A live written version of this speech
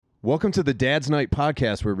Welcome to the Dad's Night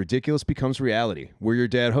podcast, where ridiculous becomes reality. We're your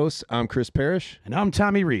dad hosts. I'm Chris Parrish. And I'm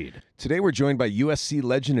Tommy Reed. Today we're joined by USC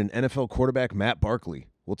legend and NFL quarterback Matt Barkley.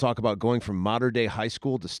 We'll talk about going from modern-day high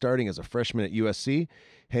school to starting as a freshman at USC,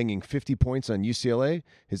 hanging 50 points on UCLA,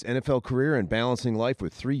 his NFL career, and balancing life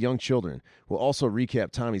with 3 young children. We'll also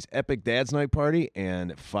recap Tommy's epic Dad's Night party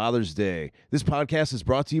and Father's Day. This podcast is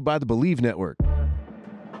brought to you by the Believe Network.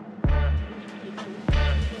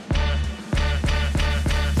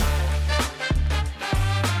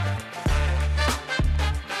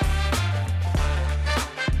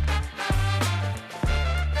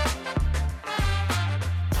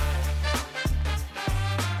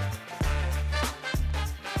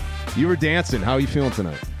 You were dancing. How are you feeling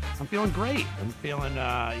tonight? I'm feeling great. I'm feeling,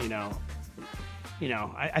 I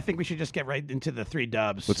think we should just get right into the 3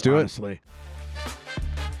 dubs. Let's do honestly.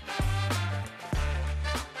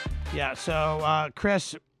 Yeah, so,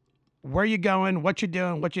 Chris, where you going, what you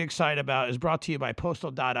doing, what you excited about is brought to you by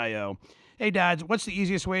Postal.io. Hey, dads, what's the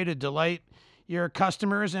easiest way to delight your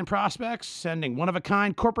customers and prospects? Sending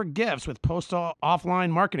one-of-a-kind corporate gifts with Postal offline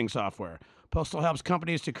marketing software. Postal helps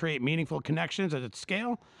companies to create meaningful connections at its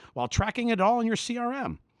scale while tracking it all in your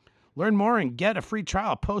CRM. Learn more and get a free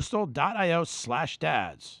trial at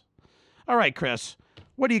postal.io/dads. All right, Chris,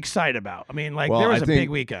 what are you excited about? I mean, there was a big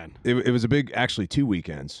weekend. It was a big, actually 2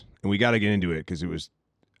 weekends, and we got to get into it because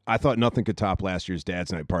I thought nothing could top last year's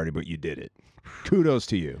Dad's Night party, but you did it. Kudos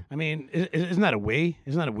to you. I mean, isn't that a we?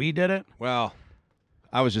 Isn't that a we did it? Well,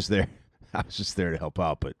 I was just there. I was just there to help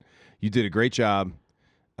out, but you did a great job.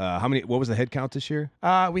 What was the head count this year?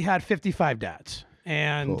 We had 55 dads.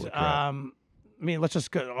 And, let's just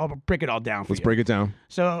go. I'll break it all down for you. Let's break it down.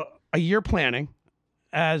 So a year planning,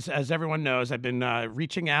 as everyone knows, I've been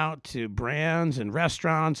reaching out to brands and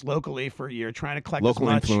restaurants locally for a year, trying to collect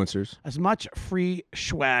influencers, as much free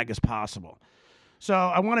swag as possible. So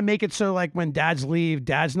I want to make it so like when dads leave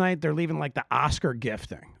Dad's Night, they're leaving like the Oscar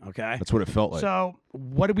gift thing, okay? That's what it felt like. So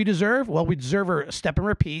what did we deserve? Well, we deserve a step and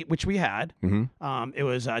repeat, which we had. Mm-hmm. It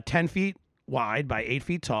was 10 feet wide by 8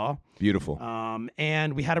 feet tall. Beautiful.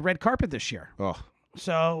 And we had a red carpet this year. Oh.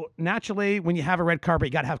 So naturally, when you have a red carpet,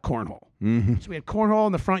 you got to have cornhole. Mm-hmm. So we had cornhole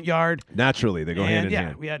in the front yard. Naturally, they go hand in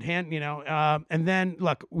hand. We had and then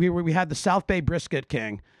look, we had the South Bay Brisket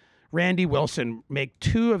King, Randy Wilson, make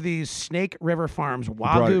 2 of these Snake River Farms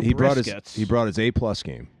Wagyu briskets. He brought his A+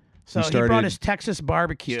 game. So he brought his Texas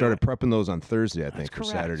barbecue. Started prepping those on Thursday, I think, for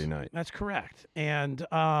Saturday night. That's correct. And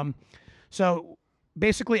so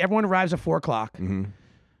basically, everyone arrives at 4:00. Mm-hmm.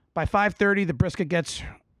 By 5:30, the brisket gets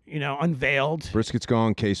unveiled. Brisket's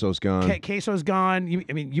gone. Queso's gone. Queso's gone.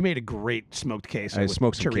 You made a great smoked queso. I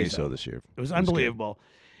smoked some chorizo. queso this year. It was unbelievable.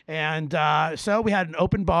 And so we had an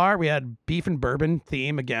open bar. We had beef and bourbon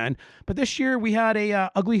theme again. But this year we had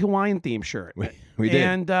a ugly Hawaiian theme shirt. We did.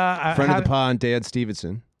 And friend of the pod, Dad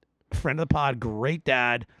Stevenson. Friend of the pod, great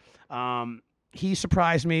dad. He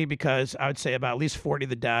surprised me because I would say about at least 40 of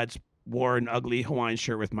the dads wore an ugly Hawaiian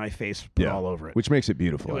shirt with my face put all over it. Which makes it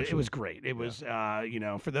beautiful. It was great. It was,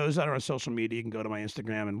 for those that are on social media, you can go to my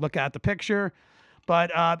Instagram and look at the picture.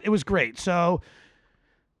 But it was great. So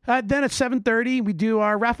then at 7:30, we do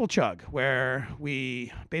our raffle chug, where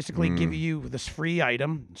we basically give you this free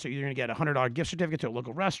item. So you're going to get a $100 gift certificate to a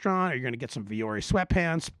local restaurant, or you're going to get some Viore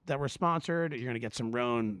sweatpants that were sponsored, or you're going to get some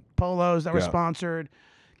Roan polos that were sponsored,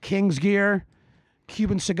 King's gear,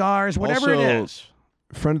 Cuban cigars, whatever also, it is.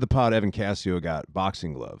 Friend of the pod, Evan Cassio, got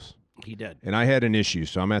boxing gloves. He did. And I had an issue,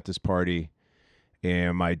 so I'm at this party,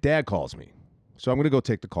 and my dad calls me. So I'm going to go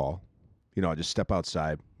take the call. I just step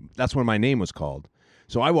outside. That's when my name was called.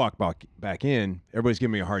 So I walk back in. Everybody's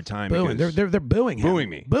giving me a hard time. Booing. They're booing him. Booing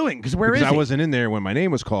me. Booing, because where is he? I wasn't in there when my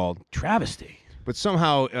name was called. Travesty. But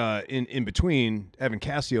somehow, in between, Evan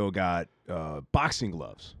Cassio got boxing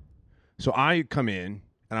gloves. So I come in,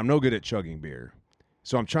 and I'm no good at chugging beer.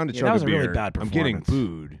 So I'm trying to chug that was a beer. Really bad performance. I'm getting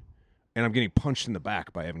booed, and I'm getting punched in the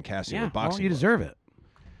back by Evan Cassio with boxing you gloves. deserve it.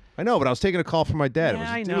 I know, but I was taking a call from my dad.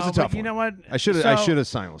 Yeah, it was a tough one. You know what? I should have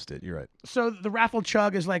silenced it. You're right. So the raffle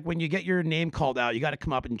chug is like when you get your name called out, you got to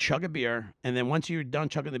come up and chug a beer, and then once you're done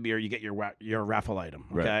chugging the beer, you get your raffle item.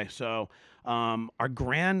 Okay, right. So our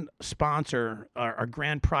grand sponsor, our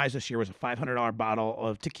grand prize this year was a $500 bottle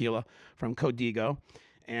of tequila from Codigo,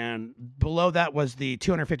 and below that was the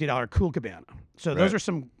 $250 Cool Cabana. So those are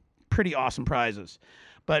some pretty awesome prizes.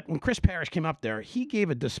 But when Chris Parrish came up there, he gave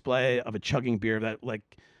a display of a chugging beer that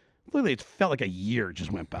literally it felt like a year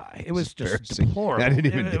just went by. It was just deplorable. I didn't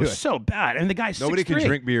even do it. It was so bad. And the guy's 6'3". Nobody can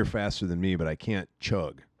drink beer faster than me, but I can't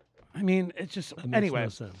chug. I mean, it's just That makes anyway. no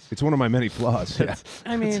sense. It's one of my many flaws. Yeah.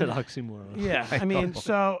 I mean, It's an oxymoron. yeah. I mean,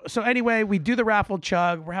 so anyway, we do the raffle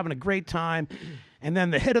chug. We're having a great time, And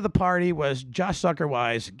then the hit of the party was Josh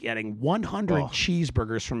Zuckerwise getting 100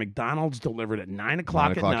 cheeseburgers from McDonald's delivered at 9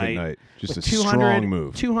 o'clock at night. Just a with strong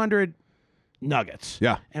move. 200 nuggets.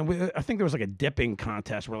 Yeah. And I think there was like a dipping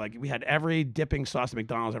contest where like we had every dipping sauce that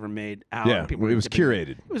McDonald's ever made out. Yeah, People it was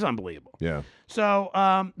curated. It was unbelievable. Yeah. So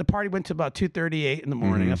the party went to about 2:38 in the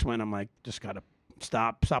morning. That's when I'm like, just got to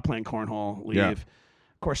stop playing cornhole, leave. Yeah. Of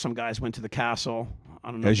course, some guys went to the castle.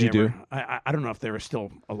 I don't know. As if you they do. Were, I don't know if they were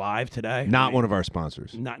still alive today. Not one of our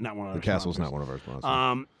sponsors. Not one of the castle's not one of our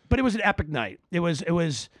sponsors. But it was an epic night. It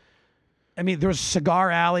was. I mean, there was a cigar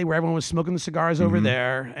alley where everyone was smoking the cigars over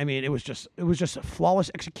there. I mean, it was just a flawless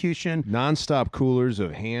execution. Non-stop coolers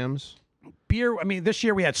of hams. Beer. I mean, this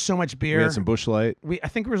year we had so much beer. We had some Busch Light. I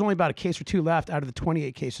think there was only about a case or two left out of the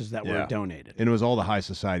 28 cases that were donated. And it was all the high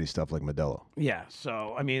society stuff like Modelo. Yeah.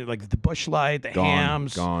 So I mean, like the Busch Light, the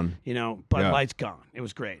hams, gone. You know, Bud Light's gone. It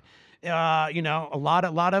was great. You know, a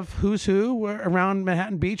lot of who's who were around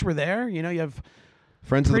Manhattan Beach were there. You know, you have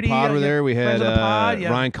Friends of the Pod were there. We had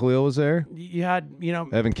Ryan Khalil was there. You had, you know,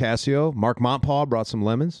 Evan Cassio. Mark Montpaw brought some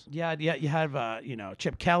lemons. Yeah. You have, you know,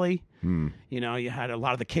 Chip Kelly. You know, you had a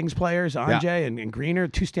lot of the Kings players, Anjay and Greener,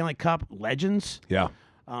 2 Stanley Cup legends. Yeah.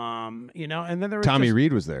 You know, and then there was Tommy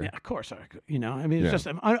Reed was there. Yeah, of course. You know, I mean, it's just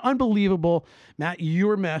unbelievable. Matt, you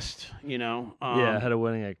were missed. You know. Yeah, I had a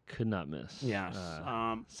wedding I could not miss. Yes.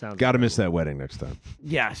 Sounds. Got to miss that wedding next time.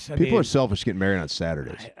 Yes. People are selfish getting married on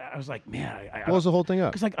Saturdays. I was like, man, what was the whole thing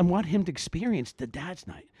up? Because like I want him to experience the dad's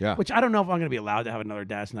night. Yeah. Which I don't know if I'm going to be allowed to have another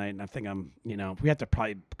dad's night, and I think you know, we have to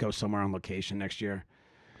probably go somewhere on location next year,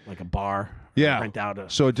 like a bar. Yeah. Rent out a.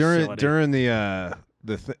 So during facility.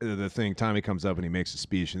 the thing, Tommy comes up and he makes a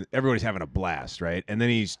speech, and everybody's having a blast, right? And then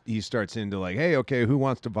he starts into like, hey, okay, who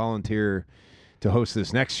wants to volunteer to host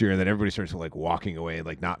this next year? And then everybody starts like walking away,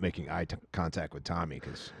 like not making eye contact with Tommy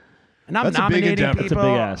because. And I'm That's a big nominating endeavor. people.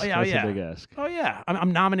 That's a big ask. Yeah, That's a big ask. Oh yeah,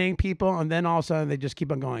 I'm nominating people, and then all of a sudden they just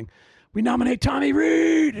keep on going. We nominate Tommy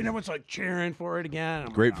Reed, and everyone's like cheering for it again.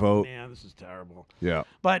 I'm Great like, vote. Man, this is terrible. Yeah.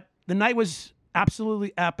 But the night was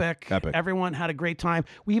absolutely epic. Epic. Everyone had a great time.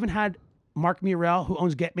 We even had Mark Murrell, who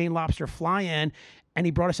owns Get Maine Lobster, fly in, and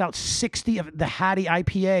he brought us out 60 of the Hattie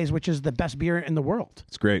IPAs, which is the best beer in the world.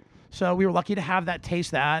 It's great. So we were lucky to have that,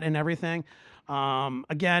 taste that, and everything.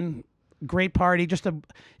 Again, great party.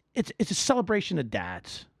 It's a celebration of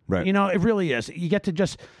dads. Right. You know, it really is. You get to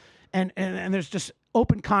just and there's just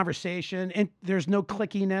open conversation, and there's no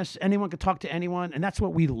clickiness. Anyone could talk to anyone, and that's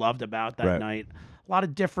what we loved about that night. A lot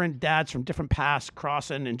of different dads from different pasts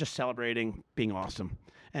crossing and just celebrating, being awesome.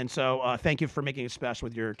 And so, thank you for making it special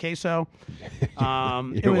with your queso.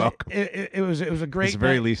 You're welcome. It was a great. It's the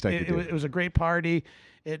very least I could do. It was a great party.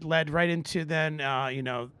 It led right into then, you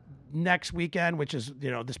know, next weekend, which is,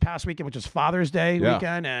 you know, this past weekend, which is Father's Day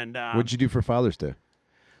weekend. And what'd you do for Father's Day?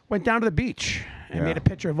 Went down to the beach and made a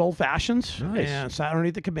picture of old fashions. Nice. And sat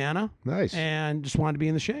underneath the cabana. Nice. And just wanted to be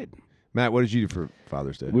in the shade. Matt, what did you do for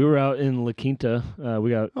Father's Day? We were out in La Quinta.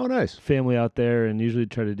 We got nice family out there, and usually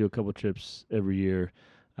try to do a couple trips every year.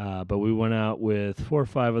 But we went out with 4 or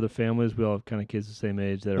 5 other families. We all have kind of kids the same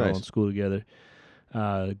age that are all in school together.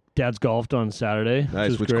 Dad's golfed on Saturday.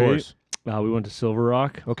 Nice. Which Which course? We went to Silver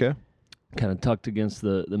Rock. Okay. Kind of tucked against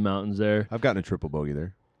the mountains there. I've gotten a triple bogey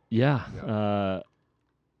there. Yeah.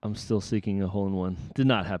 I'm still seeking a hole-in-one. Did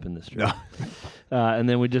not happen this trip. No. And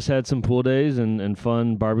then we just had some pool days and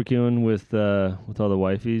fun barbecuing with all the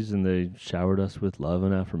wifeys, and they showered us with love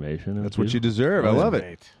and affirmation. That's what you deserve. I love it.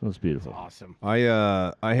 Great. It was beautiful. Awesome.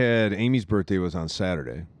 I had Amy's birthday was on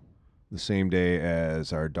Saturday, the same day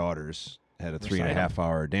as our daughters had a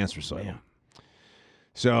 3.5-hour dance recital. Yeah.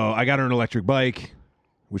 So I got her an electric bike,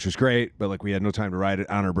 which was great, but like we had no time to ride it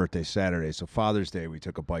on her birthday Saturday. So Father's Day, we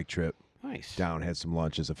took a bike trip. Nice. Down, had some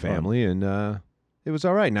lunch as a family, and it was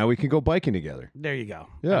all right. Now we can go biking together. There you go.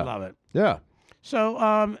 Yeah. I love it. Yeah. So,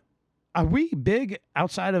 are we big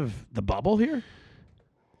outside of the bubble here?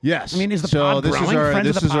 Yes. I mean, is the pod this growing?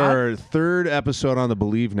 This is our 3rd episode on the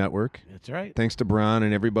Believe Network. That's right. Thanks to Bron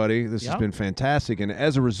and everybody. This has been fantastic. And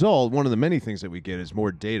as a result, one of the many things that we get is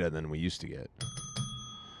more data than we used to get.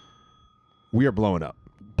 We are blowing up.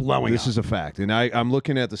 This is a fact. And I'm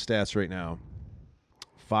looking at the stats right now.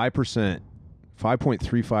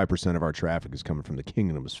 5.35% of our traffic is coming from the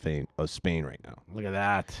Kingdom of Spain right now. Look at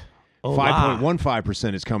that.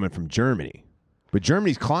 5.15% is coming from Germany. But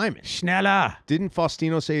Germany's climbing. Schneller. Didn't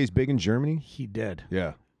Faustino say he's big in Germany? He did.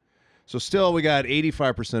 Yeah. So still, we got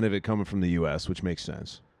 85% of it coming from the U.S., which makes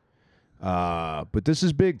sense. But this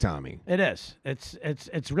is big, Tommy. It is. It's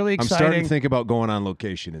really exciting. I'm starting to think about going on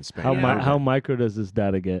location in Spain. How micro does this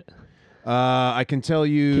data get? I can tell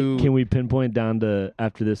you. Can we pinpoint down to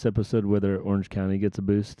after this episode whether Orange County gets a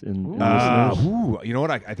boost in listeners? You know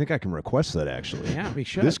what? I think I can request that actually. Yeah, we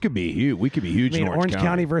should. This could be huge. We could be huge in Orange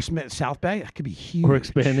County versus South Bay. That could be huge. We're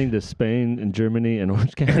expanding to Spain and Germany and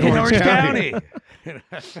Orange County. In Orange County.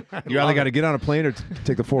 You either got to get on a plane or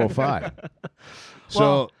take the 405.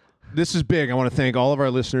 So this is big. I want to thank all of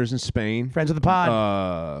our listeners in Spain. Friends of the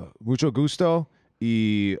pod. Mucho gusto.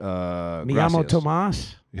 Me llamo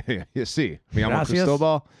Tomás. Yeah, sí. Me llamo Gracias.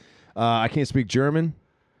 Cristobal. I can't speak German,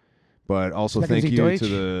 but also thank you Deutsch?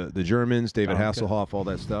 to the Germans, David Hasselhoff, all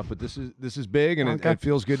that stuff. But this is big, and it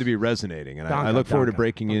feels good to be resonating. And I look forward to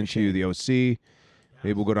breaking into the OC.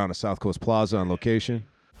 Maybe we'll go down to South Coast Plaza on location.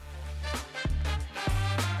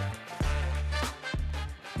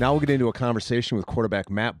 Now we'll get into a conversation with quarterback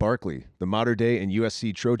Matt Barkley, the modern-day and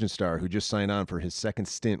USC Trojan star who just signed on for his second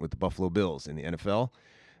stint with the Buffalo Bills in the NFL.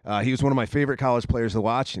 He was one of my favorite college players to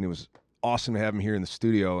watch, and it was awesome to have him here in the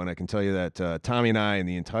studio. And I can tell you that Tommy and I and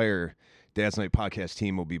the entire Dad's Night podcast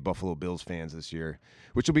team will be Buffalo Bills fans this year,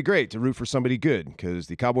 which will be great to root for somebody good because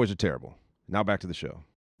the Cowboys are terrible. Now back to the show.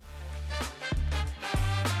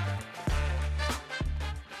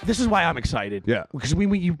 This is why I'm excited. Yeah. Because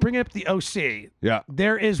when you bring up the OC, Yeah.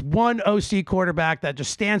 there is one OC quarterback that just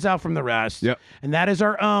stands out from the rest. Yep. And that is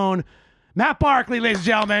our own Matt Barkley, ladies and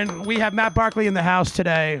gentlemen. We have Matt Barkley in the house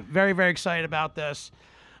today. Very, very excited about this.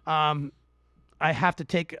 I have to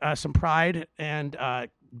take some pride and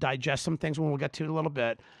digest some things when we'll get to it a little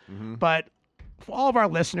bit. Mm-hmm. But for all of our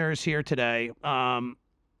listeners here today,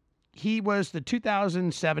 he was the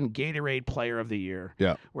 2007 Gatorade Player of the Year,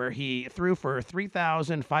 where he threw for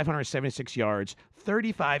 3,576 yards,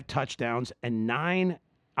 35 touchdowns, and 9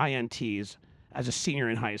 INTs as a senior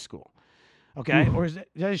in high school. Okay? Or is that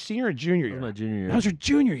a senior or junior year? That was my junior year. That was your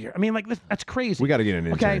junior year. I mean, like, that's crazy. We got to get an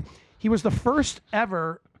intern. Okay? He was the first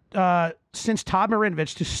ever since Todd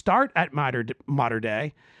Marinovich to start at Modern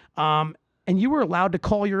Day, and you were allowed to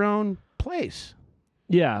call your own plays.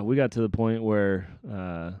 Yeah, we got to the point where,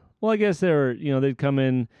 I guess they'd come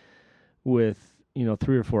in with,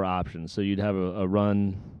 3 or 4 options. So you'd have a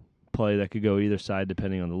run play that could go either side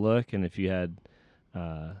depending on the look. And if you had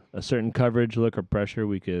a certain coverage, look, or pressure,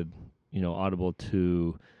 we could, audible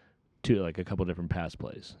to like a couple different pass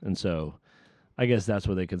plays. And so I guess that's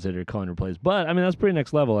what they consider calling your plays. But, I mean, that's pretty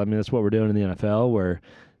next level. I mean, that's what we're doing in the NFL where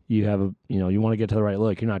you have you want to get to the right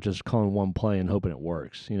look. You're not just calling one play and hoping it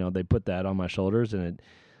works. They put that on my shoulders, and it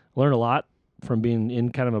learned a lot from being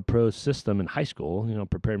in kind of a pro system in high school,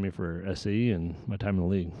 prepared me for SE and my time in the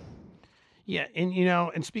league. Yeah, and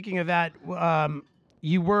and speaking of that,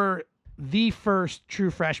 you were the first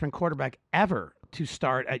true freshman quarterback ever to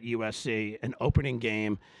start at USC, an opening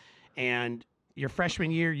game, and your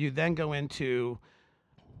freshman year, you then go into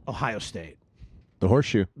Ohio State. The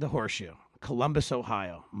Horseshoe. Columbus,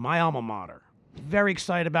 Ohio, my alma mater. Very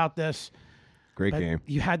excited about this. Great game.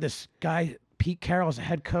 You had this guy, Pete Carroll, as a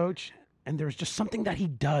head coach, and there's just something that he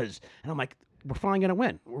does. And I'm like, we're finally going to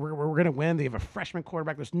win. We're going to win. They have a freshman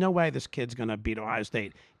quarterback. There's no way this kid's going to beat Ohio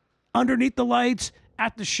State. Underneath the lights,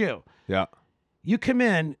 at the shoe. Yeah. You come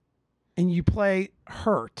in and you play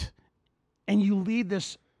hurt, and you lead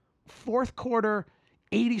this fourth quarter,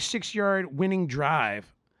 86-yard winning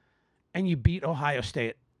drive, and you beat Ohio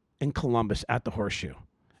State in Columbus at the Horseshoe.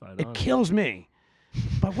 It kills me.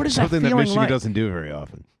 But what is that feeling like? Something that Michigan doesn't do very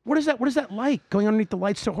often. What is that like, going underneath the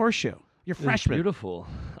lights to Horseshoe? You're freshman. It's beautiful.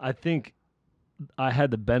 I think I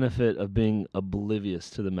had the benefit of being oblivious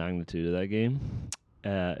to the magnitude of that game.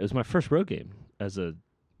 It was my first road game as a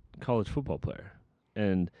college football player.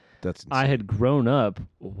 And I had grown up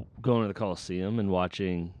going to the Coliseum and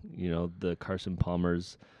watching, the Carson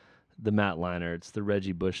Palmers, the Matt Leinerts, the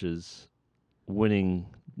Reggie Bushes winning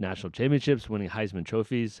national championships, winning Heisman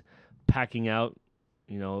trophies, packing out.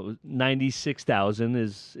 96,000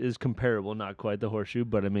 is comparable, not quite the Horseshoe,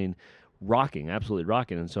 but I mean, absolutely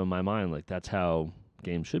rocking. And so in my mind, like, that's how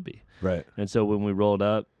games should be. Right. And so when we rolled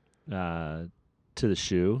up to the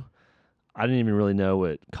shoe, I didn't even really know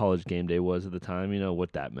what college game day was at the time,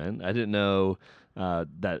 what that meant. I didn't know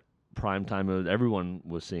that prime time, everyone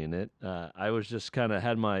was seeing it. I was just kind of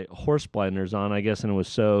had my horse blinders on, I guess, and it was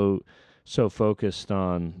so focused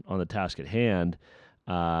on the task at hand.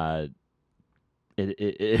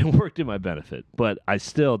 It worked in my benefit, but I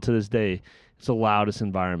still, to this day, it's the loudest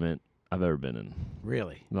environment I've ever been in.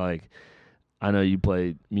 Really? Like, I know you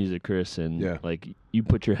play music, Chris, and like you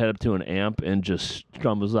put your head up to an amp and just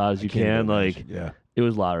strum as loud as you can. Like, it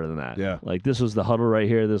was louder than that. Yeah. Like, this was the huddle right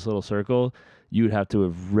here, this little circle. You would have to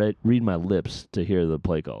have read my lips to hear the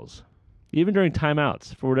play calls. Even during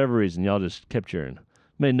timeouts, for whatever reason, y'all just kept cheering.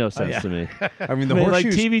 Made no sense to me. I mean, the Like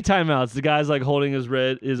horseshoes. TV timeouts, the guy's like holding his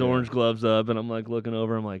orange gloves up, and I'm like looking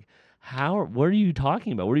over. I'm like, what are you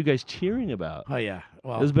talking about? What are you guys cheering about? Oh yeah,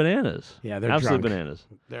 well, It was bananas. yeah, they're absolute drunk. bananas.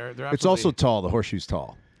 They're It's absolutely- also tall. The horseshoe's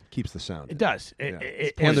tall. Keeps the sound. it does. Yeah.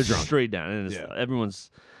 And they're drunk. straight down, and Yeah.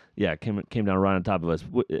 everyone's came down right on top of us.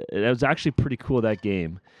 It was actually pretty cool that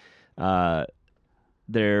game.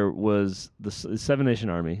 There was the Seven Nation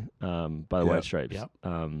Army by the White Stripes. Yep.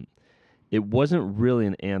 It wasn't really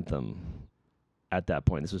an anthem at that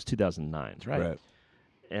point. This was 2009. That's right.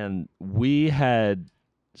 And we had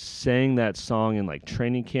sang that song in like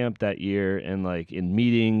training camp that year, and like in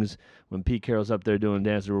meetings when Pete Carroll's up there doing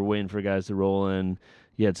dances, we're waiting for guys to roll in.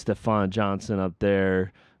 You had Stephon Johnson up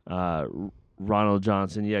there, Ronald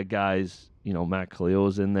Johnson. You had guys, Matt Khalil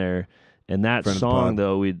was in there. And that song,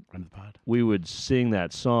 though, we would sing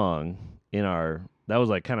that song that was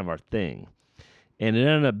like kind of our thing. And it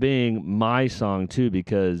ended up being my song, too,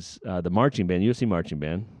 because the marching band, USC marching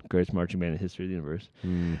band, greatest marching band in the history of the universe,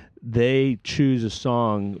 they choose a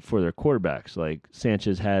song for their quarterbacks. Like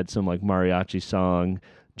Sanchez had some like mariachi song.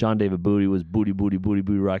 John David Booty was Booty, Booty, Booty,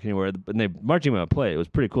 Booty, Rock Anywhere. And they marching band would play. It was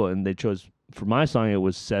pretty cool. And they chose, for my song, it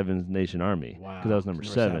was Seven Nation Army. Wow. Because that was number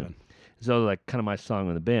seven. So it was like kind of my song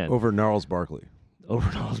in the band. Over Gnarls Barkley.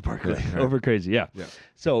 Over Gnarls Barkley. Right. Over Crazy, yeah. Yeah.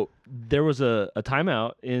 So there was a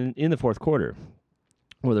timeout in the fourth quarter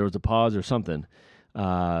where there was a pause or something.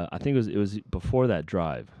 I think it was before that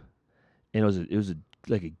drive. And it was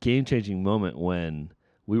like a game-changing moment when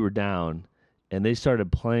we were down and they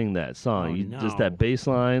started playing that song. Just that bass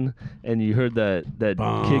line, and you heard that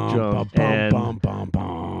kick drum.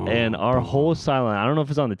 And our whole sideline, I don't know if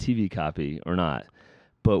it's on the TV copy or not,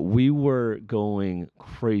 but we were going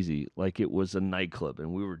crazy like it was a nightclub,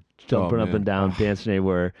 and we were jumping up and down, dancing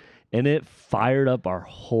everywhere, and it fired up our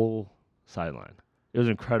whole sideline. It was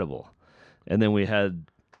incredible. And then we had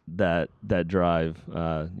that drive,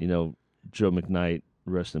 Joe McKnight,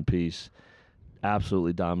 rest in peace,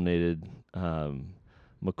 absolutely dominated.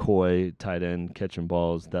 McCoy, tight end, catching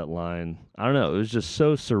balls, that line. I don't know. It was just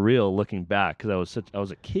so surreal looking back because I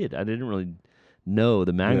was a kid. I didn't really know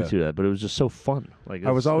the magnitude of that, but it was just so fun. Like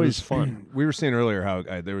I was always fun. We were saying earlier how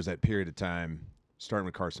there was that period of time, starting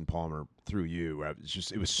with Carson Palmer through you, where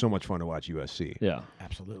it was so much fun to watch USC. Yeah,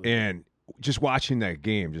 absolutely. And just watching that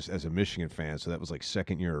game, just as a Michigan fan, so that was like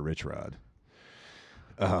second year of Rich Rod.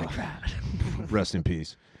 Rest in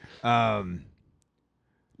peace.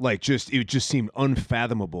 It just seemed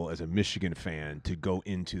unfathomable as a Michigan fan to go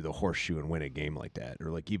into the Horseshoe and win a game like that, or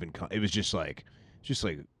like even it was just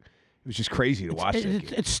crazy to watch.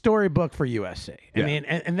 It's storybook for USC. Yeah. I mean,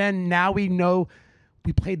 and then now we know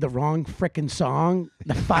we played the wrong frickin' song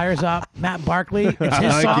that fires up Matt Barkley. It's his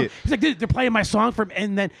like song. it. He's like, they're playing my song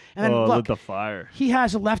and then lit look, the fire. he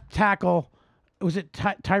has a left tackle. Was it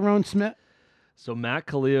Tyrone Smith? So Matt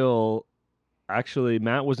Khalil, actually,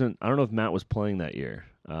 Matt wasn't. I don't know if Matt was playing that year.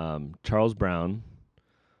 Charles Brown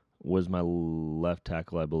was my left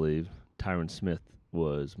tackle, I believe. Tyron Smith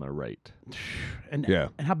was my right. And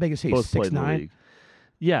how big is he? Both played in the 6'9"? league.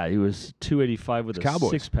 Yeah, he was 285 with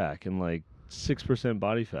Cowboys. 6-pack and like 6%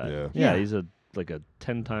 body fat. Yeah. Yeah. He's a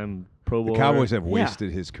 10-time Pro Bowler. The Cowboys have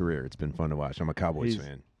wasted his career. It's been fun to watch. I'm a Cowboys He's-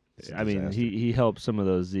 fan. It's a I mean, disaster. he helped some of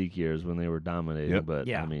those Zeke years when they were dominating. Yep. But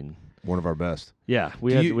Yeah. I mean, one of our best. yeah,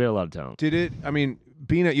 we Do had you- a lot of talent. Did it? I mean,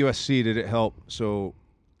 being at USC, did it help? So,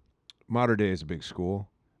 Mater Dei is a big school.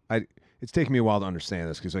 It's taken me a while to understand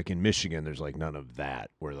this because, like in Michigan, there's like none of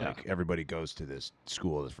that where like everybody goes to this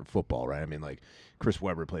school for football, right? I mean, like Chris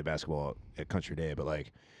Webber played basketball at Country Day, but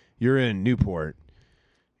like you're in Newport,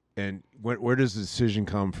 and where does the decision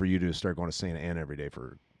come for you to start going to Santa Ana every day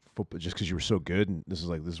for football? Just because you were so good, and this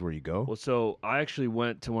is where you go? Well, so I actually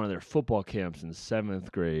went to one of their football camps in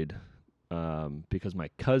 7th grade because my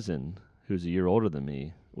cousin, who's a year older than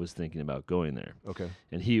me, was thinking about going there. Okay.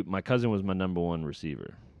 And my cousin was my number one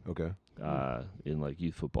receiver Okay. in like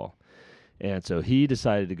youth football. And so he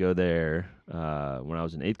decided to go there when I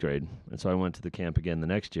was in 8th grade. And so I went to the camp again the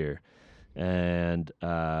next year. And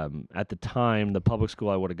at the time, the public school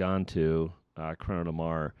I would have gone to, Corona Del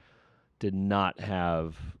Mar, did not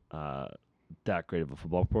have that great of a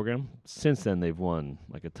football program. Since then, they've won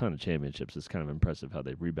like a ton of championships. It's kind of impressive how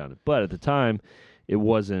they've rebounded. But at the time, it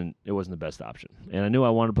wasn't the best option. And I knew I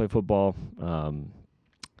wanted to play football, and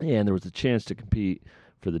there was a chance to compete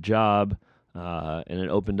for the job. And it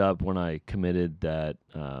opened up when I committed that,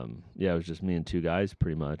 it was just me and two guys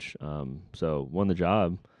pretty much. So won the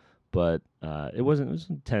job, but it was a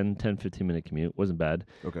 10, 15 minute commute. Wasn't bad.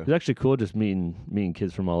 Okay. It was actually cool just meeting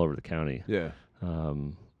kids from all over the county. Yeah.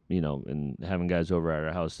 and having guys over at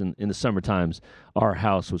our house. In the summer times, our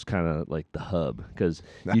house was kind of like the hub because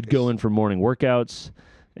you'd go in for morning workouts,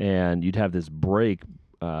 and you'd have this break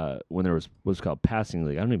when there was what's called passing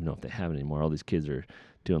league. I don't even know if they have it anymore. All these kids are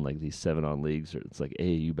doing like these 7-on leagues, or it's like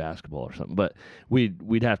AAU basketball or something. But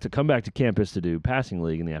we'd have to come back to campus to do passing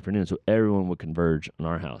league in the afternoon, so everyone would converge on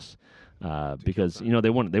our house because they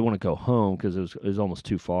want to go home because it was almost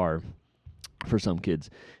too far for some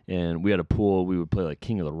kids. And we had a pool. We would play like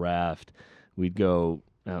King of the Raft. We'd go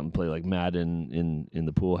out and play like Madden in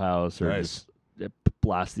the pool house, or just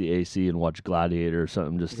blast the AC and watch Gladiator or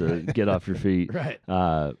something just to get off your feet. Right.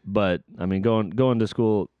 But I mean, going to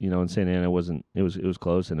school, in Santa Ana it was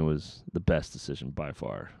close, and it was the best decision by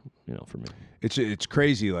far, for me. It's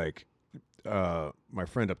crazy. Like, my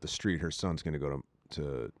friend up the street, her son's going to go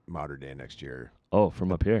to Mater Dei next year. Oh,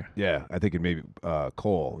 from up here. Yeah, I think it maybe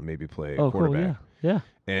Cole maybe play Cool, quarterback. yeah.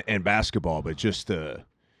 And basketball, but just the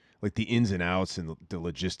ins and outs and the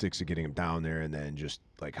logistics of getting him down there, and then just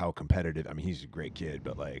like how competitive. I mean, he's a great kid,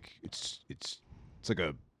 but like it's like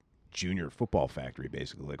a junior football factory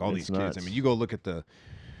basically. Like all these kids. I mean, you go look at the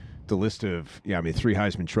list of 3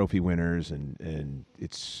 Heisman Trophy winners, and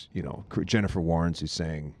it's Jennifer Warrens who's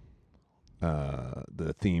sang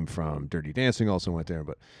the theme from Dirty Dancing also went there,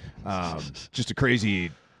 but just a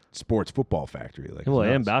crazy sports football factory. Like,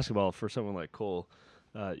 and basketball for someone like Cole,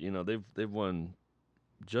 they've won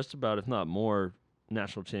just about, if not more,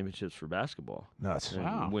 national championships for basketball. Nuts.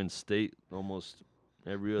 Wow. Win state almost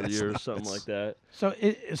every other year or something like that. So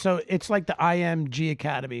it's like the IMG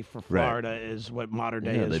Academy for Florida is what Mater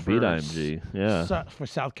Dei is. They for beat IMG. Yeah. For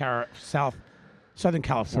Southern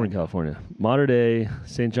California. Mater Dei,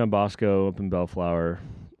 St. John Bosco up in Bellflower,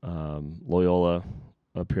 Loyola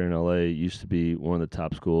up here in LA used to be one of the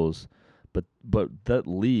top schools, but that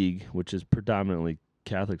league, which is predominantly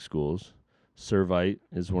Catholic schools, Servite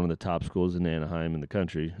is one of the top schools in Anaheim in the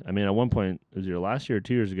country. I mean, at one point, it was either last year or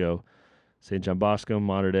 2 years ago, St. John Bosco,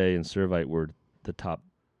 Mater Dei, and Servite were the top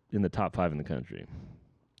 5 in the country.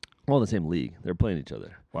 All in the same league. They're playing each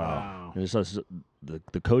other. Wow. And it's just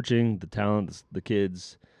the coaching, the talent, the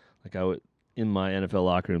kids. Like in my NFL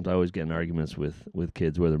locker rooms, I always get in arguments with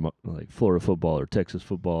kids whether like Florida football or Texas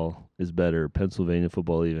football is better, Pennsylvania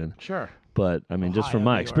football even. Sure. But I mean, just from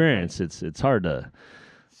my experience, it's hard to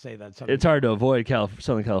say that. It's hard to avoid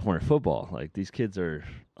Southern California football. Like these kids are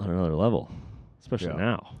on another level, especially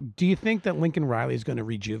now. Do you think that Lincoln Riley is going to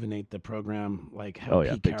rejuvenate the program like how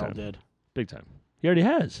Pete Carroll did? Big time. He already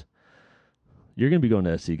has. You're going to be going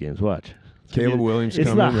to SC games. Watch. Caleb Williams it's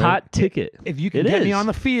coming. It's the hot ticket. If you can get me on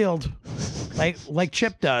the field, like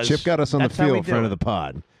Chip does. Chip got us on the field, friend of the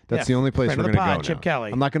pod. That's the only place we're going to go now. Chip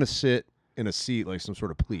Kelly. I'm not going to sit in a seat like some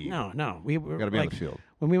sort of plebe. No. We got to be on the field.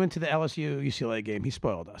 When we went to the LSU UCLA game, he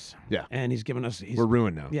spoiled us. Yeah. And he's given us. We're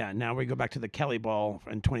ruined now. Yeah. Now we go back to the Kelly Ball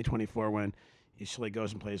in 2024 when UCLA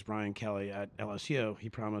goes and plays Brian Kelly at LSU. He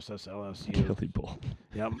promised us LSU. Kelly Bowl.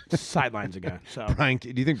 Yep. Sidelines again. So. Do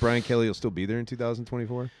you think Brian Kelly will still be there in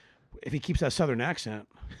 2024? If he keeps that Southern accent.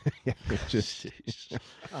 Yeah. Just.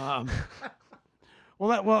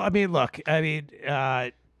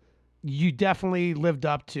 You definitely lived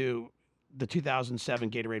up to the 2007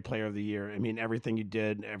 Gatorade Player of the Year. I mean, everything you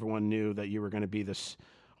did, everyone knew that you were going to be this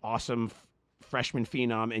awesome freshman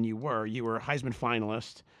phenom, and you were. You were a Heisman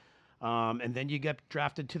finalist, and then you get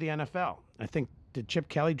drafted to the NFL. I think, did Chip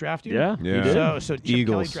Kelly draft you? Yeah. He did. So Chip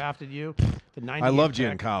Eagles. Kelly drafted you. I loved you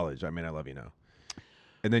in college. I mean, I love you now.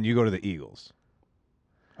 And then you go to the Eagles.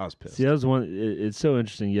 I was pissed. See, that was one. It's so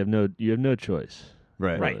interesting. You have no choice.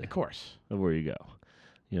 Right. Right. Really, Of course. of where you go.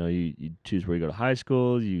 You choose where you go to high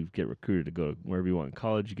school. You get recruited to go wherever you want in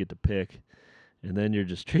college. You get to pick, and then you're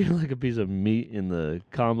just treated like a piece of meat in the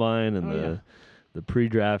combine and the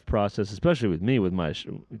pre-draft process. Especially with me,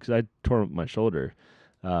 because I tore my shoulder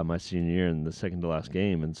my senior year in the second to last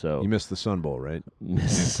game, and so you missed the Sun Bowl, right?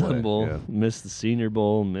 Missed the Sun Bowl, missed the Senior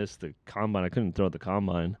Bowl, missed the combine. I couldn't throw at the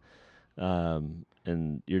combine,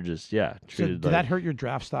 and you're just treated. So did that hurt your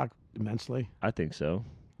draft stock immensely? I think so.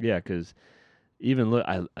 Yeah, because. Even look,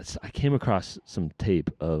 I came across some tape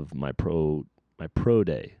of my pro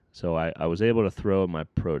day, so I was able to throw at my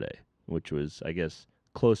pro day, which was, I guess,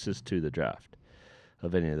 closest to the draft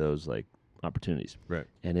of any of those like opportunities. Right.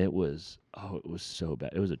 And it was so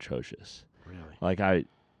bad. It was atrocious. Really? Like I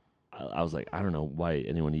was like, I don't know why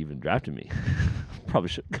anyone even drafted me. Probably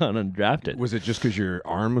should have gone undrafted. Was it just because your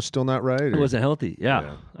arm was still not right? Or? It wasn't healthy.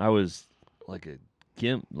 Yeah. I was like a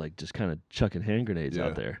gimp, like just kind of chucking hand grenades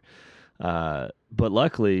out there. But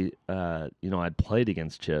luckily, I'd played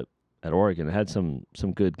against Chip at Oregon. I had some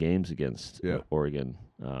good games against Oregon.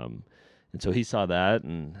 And so he saw that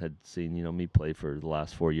and had seen, me play for the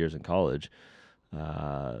last 4 years in college.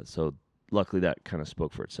 So luckily that kind of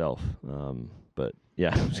spoke for itself. But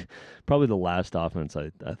yeah, probably the last offense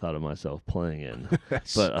I thought of myself playing in.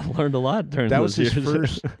 But I learned a lot during those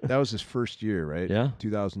years. That was his first year, right? Yeah.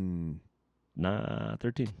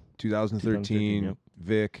 2013. 2013, yep.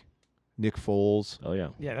 Vic, Nick Foles. Oh yeah.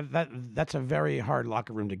 Yeah, that's a very hard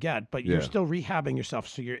locker room to get, but you're still rehabbing yourself,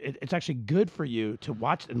 so it's actually good for you to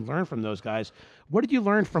watch and learn from those guys. What did you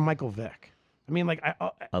learn from Michael Vick? I mean, like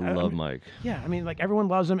I love Mike. Yeah, I mean, like everyone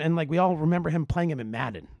loves him, and like we all remember him playing him in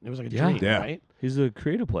Madden. It was like a dream, right? He's a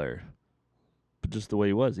creative player, but just the way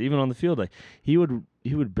he was, even on the field, like he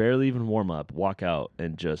would barely even warm up, walk out,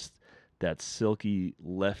 and just that silky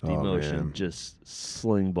lefty motion, just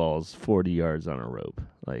sling balls 40 yards on a rope.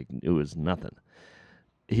 Like it was nothing.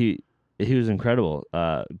 He was incredible.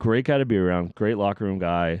 Great guy to be around. Great locker room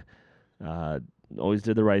guy. Always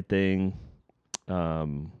did the right thing.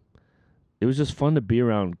 It was just fun to be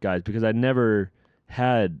around guys because I never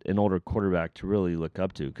had an older quarterback to really look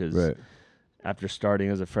up to. Because after starting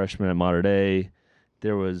as a freshman at Mater Dei,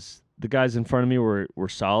 there was the guys in front of me were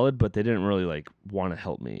solid, but they didn't really like want to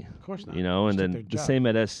help me. Of course not. And then the same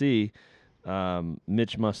at SC.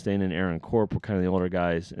 Mitch Mustaine and Aaron Corp were kind of the older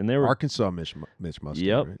guys, and they were Arkansas Mitch Mustaine.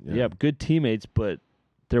 Yep, right? Yep, good teammates, but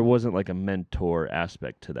there wasn't like a mentor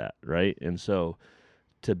aspect to that, right? And so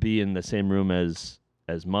to be in the same room as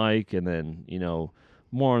Mike, and then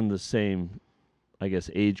more in the same, I guess,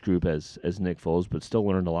 age group as Nick Foles, but still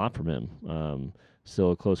learned a lot from him.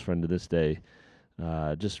 Still a close friend to this day.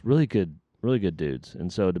 Just really good dudes.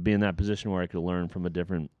 And so to be in that position where I could learn from a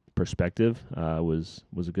different perspective was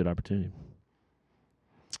a good opportunity.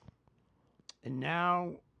 And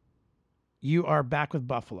now you are back with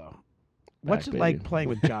Buffalo. What's it like playing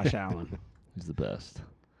with Josh Allen? He's the best.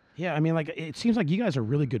 Yeah, I mean, like it seems like you guys are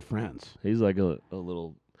really good friends. He's like a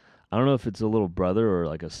little. I don't know if it's a little brother or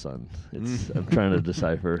like a son. I'm trying to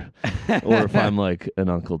decipher, or if I'm like an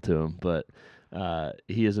uncle to him. But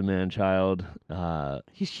he is a man-child.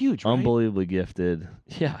 He's huge, right? Unbelievably gifted.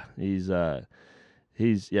 Yeah, he's a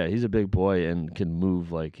big boy and can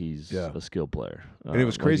move like he's a skill player. And it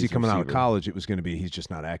was crazy coming out of college. It was going to be he's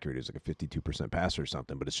just not accurate. He was like a 52% passer or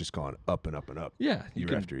something, but it's just gone up and up and up. Yeah,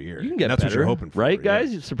 year after year. You can get that's better, what you're hoping for, right,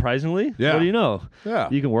 guys? Surprisingly, yeah. What do you know? Yeah,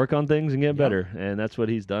 you can work on things and get better, and that's what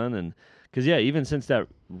he's done. And because even since that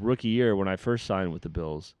rookie year when I first signed with the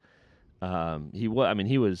Bills, he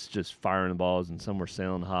was just firing the balls, and some were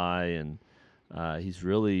sailing high, and he's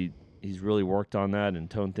really worked on that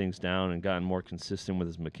and toned things down and gotten more consistent with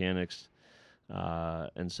his mechanics.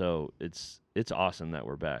 And so it's awesome that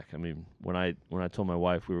we're back. I mean, when I told my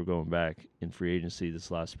wife we were going back in free agency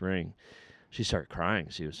this last spring, she started crying.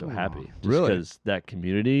 She was so happy. Just really? Because that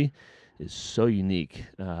community is so unique,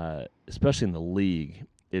 especially in the league.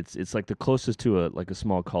 It's like the closest to a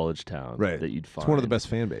small college town that you'd find. It's one of the best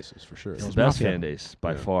fan bases for sure. It's the best fan base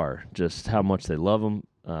by far. Just how much they love them,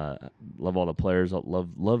 love all the players,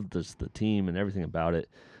 love the team and everything about it.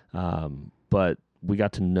 But we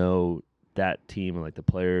got to know that team and like the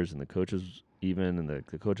players and the coaches even and the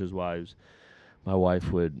coaches' wives. My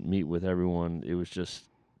wife would meet with everyone. It was just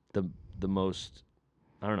the most,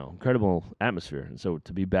 I don't know, incredible atmosphere. And so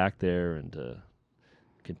to be back there and to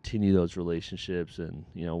continue those relationships, and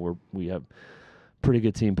we have pretty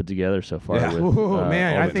good team put together so far. Yeah. With,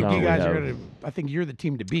 man, I think you guys are gonna. I think you're the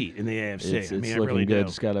team to beat in the AFC. It's I looking really good. do.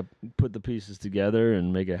 Just got to put the pieces together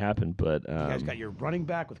and make it happen. But you guys got your running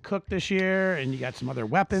back with Cook this year, and you got some other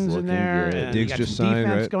weapons in there. Good. And Diggs you got just some signed,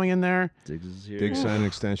 defense right? going in there. Diggs is here. Diggs signed an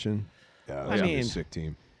extension. Yeah, I mean, a sick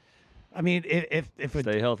team. I mean, if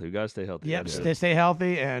stay healthy, we gotta stay healthy. Yep, stay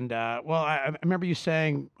healthy. And I remember you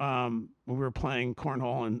saying when we were playing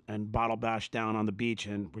cornhole and bottle bash down on the beach,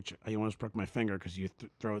 and which I almost broke my finger because you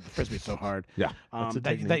throw the frisbee so hard. Yeah.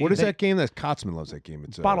 What is that game? That Kotzman loves that game.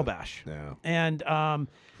 It's bottle bash. Yeah.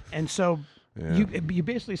 And so you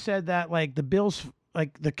basically said that like the Bills,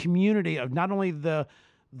 like the community of not only the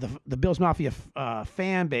Bills Mafia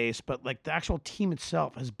fan base, but like the actual team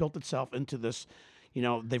itself has built itself into this.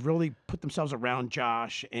 They've really put themselves around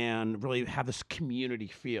Josh and really have this community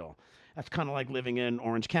feel. That's kind of like living in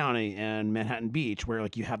Orange County and Manhattan Beach, where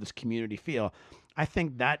like you have this community feel. I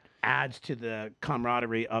think that adds to the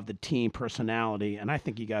camaraderie of the team personality, and I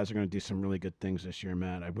think you guys are going to do some really good things this year,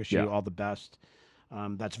 Matt. I wish you all the best.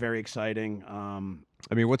 That's very exciting.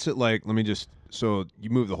 I mean, what's it like? So you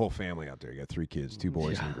moved the whole family out there. You got 3 kids, 2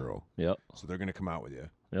 boys and a girl. Yep. So they're going to come out with you.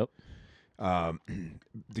 Yep.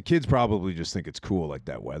 The kids probably just think it's cool, like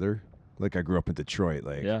that weather. Like I grew up in Detroit,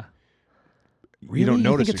 like Really? You don't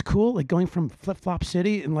notice think it's cool, like going from Flip Flop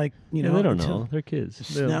City and like they don't know. They're kids.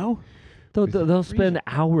 Snow. They'll spend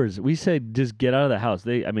hours. We say just get out of the house.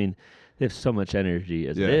 They have so much energy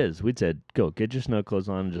as it is. We'd said go get your snow clothes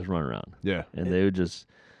on and just run around. Yeah, and they would just.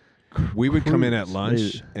 We would come in at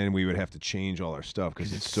lunch and we would have to change all our stuff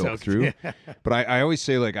because it's soaked through. But I always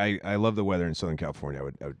say, like, I love the weather in Southern California.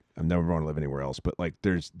 I've never want to live anywhere else. But like,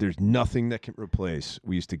 there's nothing that can replace.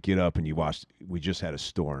 We used to get up and we just had a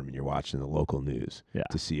storm and you're watching the local news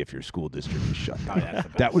to see if your school district is shut down.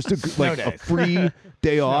 That was a free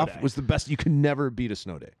day off was the best. You can never beat a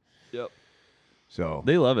snow day. Yep. So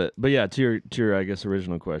they love it. But yeah, to your I guess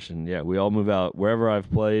original question, yeah, we all move out wherever I've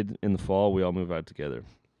played in the fall. We all move out together.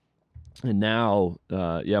 And now,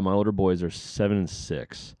 my older boys are 7 and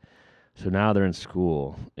 6, so now they're in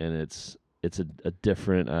school, and it's a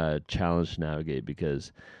different challenge to navigate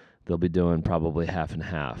because they'll be doing probably half and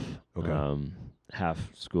half. Okay.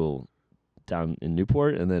 Half school down in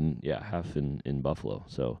Newport, and then half in Buffalo.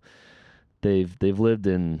 So they've lived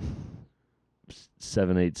in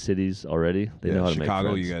 7, 8 cities already. They know how to Chicago,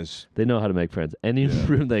 make friends. you guys. They know how to make friends. Any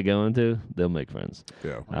room they go into, they'll make friends.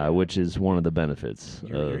 Yeah. Which is one of the benefits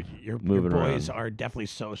of moving around. Your boys are definitely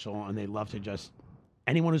social, and they love to just.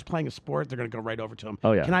 Anyone who's playing a sport, they're going to go right over to them.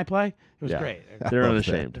 Oh yeah. Can I play? It was great. They're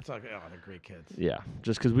unashamed. It's like, they're great kids. Yeah,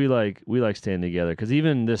 just because we like staying together. Because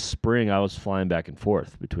even this spring, I was flying back and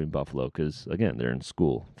forth between Buffalo because again they're in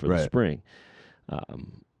school for the spring,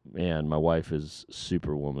 and my wife is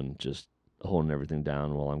superwoman, just holding everything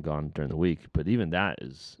down while I'm gone during the week. But even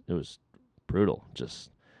it was brutal. Just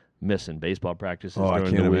missing baseball practices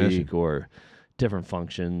during the week or different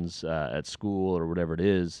functions at school or whatever it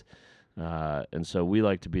is. And so we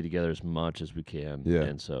like to be together as much as we can. Yeah.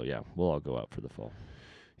 And so, we'll all go out for the fall.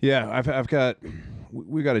 Yeah,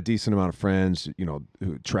 we got a decent amount of friends,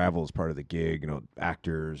 who travel as part of the gig,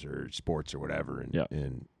 actors or sports or whatever.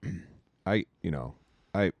 And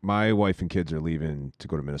my wife and kids are leaving to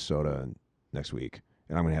go to Minnesota next week,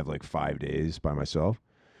 and I'm going to have like 5 days by myself.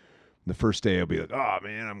 And the first day I'll be like, oh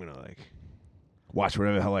man, I'm going to like watch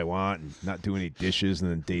whatever the hell I want and not do any dishes.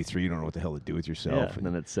 And then day 3, you don't know what the hell to do with yourself. And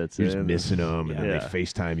then it sets you're in. You're just missing them, and then they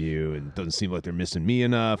FaceTime you, and it doesn't seem like they're missing me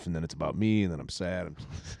enough. And then it's about me, and then I'm sad.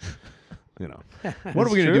 What are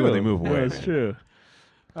we going to do when they move away? That's true.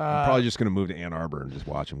 I'm probably just going to move to Ann Arbor and just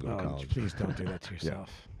watch them go to college. Please don't do that to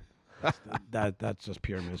yourself. That's just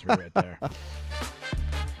pure misery right there.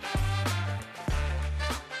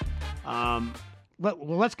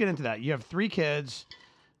 Let's get into that. You have 3 kids,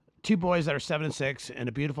 2 boys that are 7 and 6, and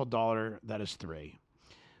a beautiful daughter that is 3.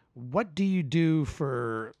 What do you do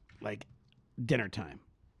for like dinner time?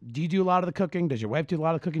 Do you do a lot of the cooking? Does your wife do a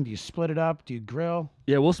lot of cooking? Do you split it up? Do you grill?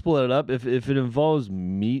 Yeah, we'll split it up. If it involves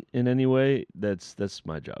meat in any way, that's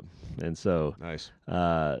my job. And so nice.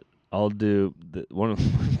 I'll do one of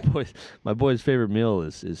my boys' favorite meal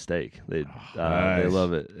is steak. They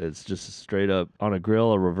love it. It's just straight up on a grill,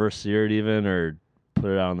 or reverse sear it even, or put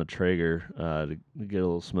it out on the Traeger to get a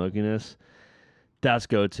little smokiness. That's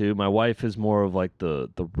go-to. My wife is more of like the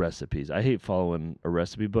recipes. I hate following a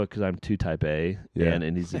recipe book because I'm too type A, and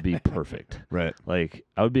it needs to be perfect. Right. Like,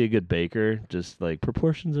 I would be a good baker, just like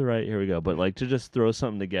proportions are right, here we go. But like to just throw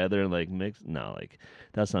something together and like mix, no, like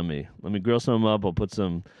that's not me. Let me grill some up. I'll put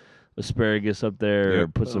some asparagus up there, or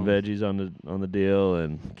put some veggies on the deal,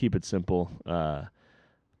 and keep it simple. But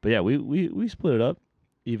yeah, we split it up,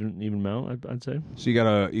 even amount, I'd say. So you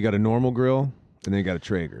got a normal grill, and then you got a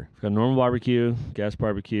Traeger. Got a normal barbecue, gas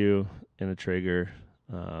barbecue, and a Traeger.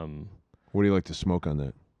 What do you like to smoke on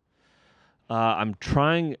that? I'm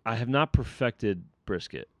trying. I have not perfected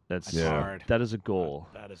brisket. That's hard. That is a goal.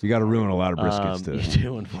 You got to ruin a lot of briskets too. You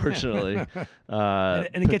do, unfortunately.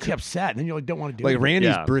 And it gets you upset, and then you don't want to do it. Like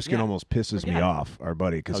Randy's brisket almost pisses me off, our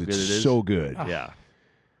buddy, because it's so good. Yeah.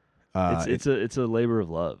 It's a labor of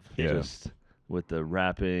love. Just with the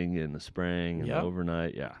wrapping and the spraying and the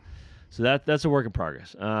overnight. Yeah. So that's a work in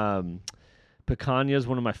progress. Picanha is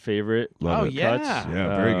one of my favorite cuts.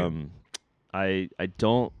 Yeah, very good.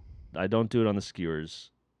 I don't do it on the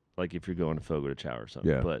skewers, like if you're going to Fogo de Chao or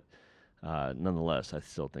something. Yeah. But nonetheless, I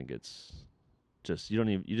still think it's just you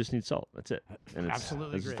just need salt. That's it. And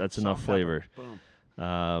absolutely that's enough flavor. Boom.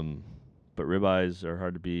 But ribeyes are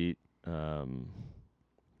hard to beat. God,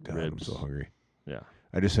 ribs. I'm so hungry. Yeah.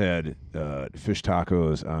 I just had fish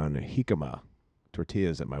tacos on jicama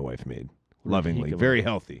tortillas that my wife made. Lovingly. Very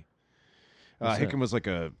healthy. Jicama's like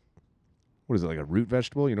a root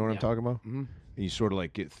vegetable? You know what I'm talking about? Mm-hmm. And you sort of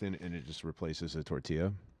like get thin, and it just replaces a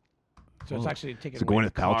tortilla. So it's actually taking It's a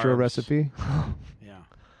Gwyneth Paltrow recipe. Yeah.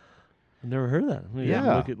 I've never heard of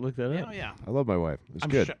that. Look that up. Yeah. I love my wife. It's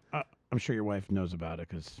good. I'm sure your wife knows about it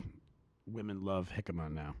because women love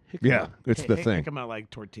jicama now. Yeah, it's the thing. Jicama like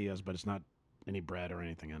tortillas, but it's not any bread or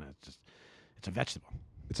anything in it. It's just It's a vegetable.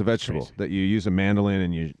 It's a vegetable Crazy. that you use a mandolin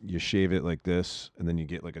and you shave it like this, and then you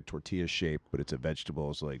get like a tortilla shape, but it's a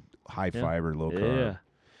vegetable. It's like high fiber, low carb. Yeah.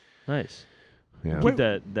 Nice. Yeah. Keep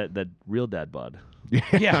that real dad bod.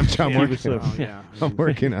 Yeah, I'm working. Oh, yeah. I'm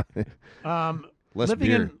working on it. Less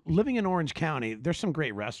beer. Living in Orange County, there's some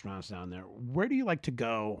great restaurants down there. Where do you like to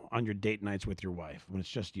go on your date nights with your wife when it's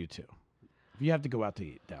just you two? If you have to go out to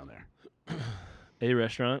eat down there. A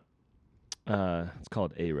restaurant. It's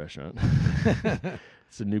called A Restaurant.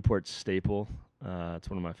 It's a Newport staple. It's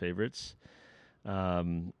one of my favorites.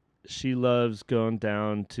 She loves going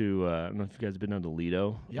down to, I don't know if you guys have been down to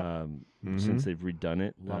Lido. Yep. Since they've redone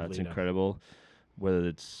it. Love It's Lido. incredible. Whether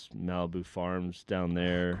it's Malibu Farms down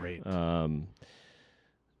there. Great.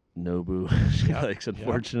 Nobu, she likes,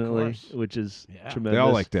 unfortunately, which is tremendous. They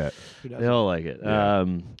all like that. They all like it. Yeah.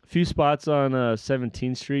 Few spots on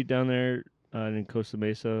 17th Street down there in Costa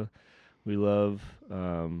Mesa. We love.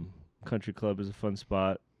 Country Club is a fun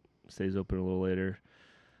spot. Stays open a little later.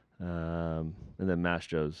 And then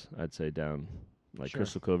Mastro's, I'd say, down like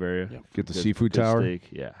Crystal Cove area. Yep. Get the seafood tower. Steak.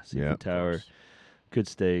 Yeah, seafood tower. Good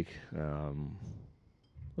steak.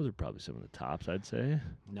 Those are probably some of the tops, I'd say.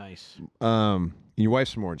 Nice. Your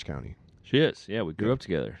wife's from Orange County. She is. Yeah, we grew up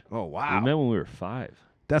together. Oh, We wow. met when we were 5.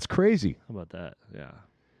 That's crazy. How about that? Yeah.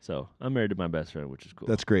 So I'm married to my best friend, which is cool.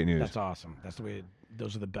 That's great news. That's awesome. That's the way.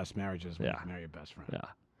 Those are the best marriages when you marry your best friend. Yeah.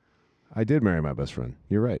 I did marry my best friend.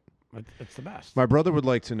 You're right. It's the best. My brother would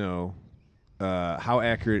like to know how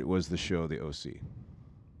accurate was the show, The OC?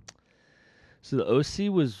 So the OC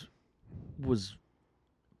was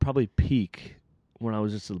probably peak when I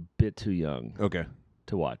was just a bit too young Okay.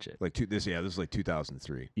 to watch it. Like this is like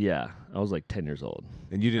 2003. Yeah, I was like 10 years old.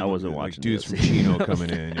 And you didn't I wasn't like watching dudes the from OC. Chino coming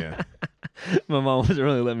in, yeah. My mom wasn't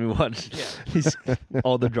really letting me watch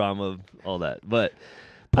all the drama of all that. But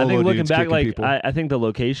I Polo think looking dudes back, kicking like people. I think the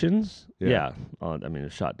locations, Yeah. I mean,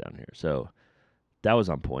 it's shot down here, so that was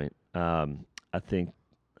on point. I think,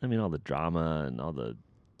 all the drama and all the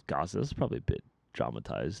gossip is probably a bit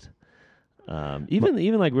dramatized.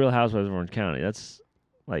 Even like Real Housewives of Orange County, that's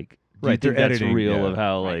like, do you Right, they're think that's editing, real yeah. of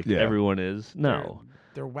how Right. like Yeah. everyone is? No.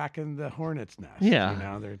 They're whacking the hornet's nest. Yeah. You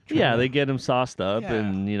know, they're Yeah, trying they to- get them sauced up, Yeah.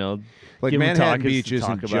 and Like give 'em Manhattan topics Beach to isn't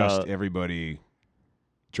talk just about. everybody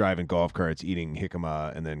driving golf carts, eating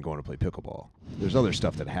jicama, and then going to play pickleball. There's other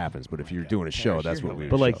stuff that happens, but if you're doing a show, Parrish, that's you're what we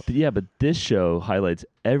But would like, show. but this show highlights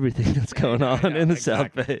everything that's going on in the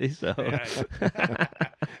exactly. South Bay. So Yeah.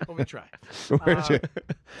 Let me try. Where'd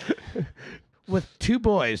you- With two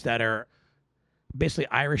boys that are basically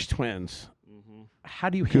Irish twins, how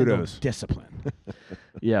do you handle Kudos. discipline?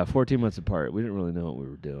 yeah, 14 months apart. We didn't really know what we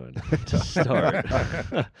were doing to start.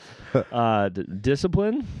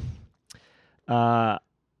 Discipline.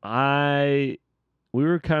 We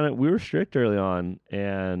were strict early on,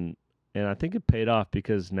 and I think it paid off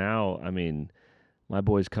because now, my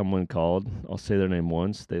boys come when called. I'll say their name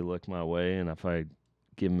once, they look my way, and if I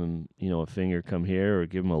give them, a finger, come here, or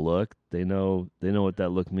give them a look, they know what that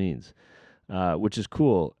look means, which is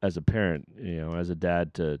cool as a parent, as a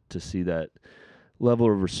dad to see that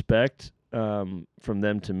level of respect from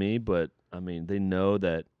them to me. But they know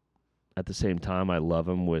that at the same time, I love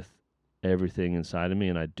them with everything inside of me,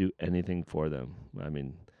 and I do anything for them.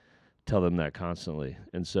 Tell them that constantly.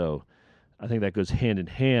 And so I think that goes hand in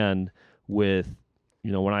hand with,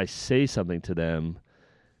 when I say something to them,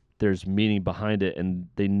 there's meaning behind it, and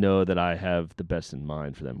they know that I have the best in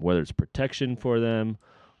mind for them, whether it's protection for them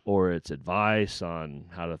or it's advice on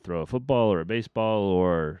how to throw a football or a baseball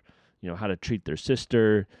or, how to treat their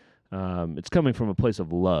sister. It's coming from a place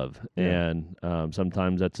of love, and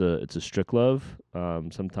sometimes it's a strict love.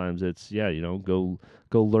 Sometimes it's go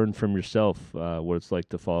learn from yourself what it's like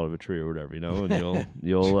to fall out of a tree or whatever, and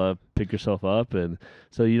you'll pick yourself up, and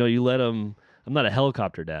so you let them. I'm not a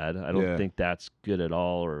helicopter dad. I don't think that's good at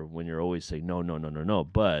all. Or when you're always saying no.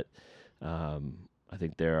 But I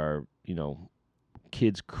think there are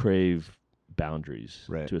kids crave boundaries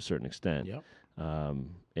to a certain extent. Yep.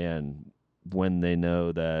 And when they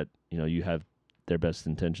know that you have their best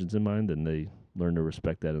intentions in mind, then they learn to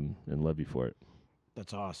respect that and love you for it.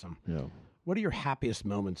 That's awesome. Yeah. What are your happiest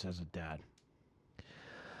moments as a dad?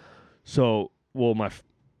 So,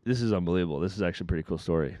 this is unbelievable. This is actually a pretty cool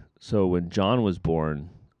story. So when John was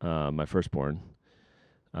born, my firstborn,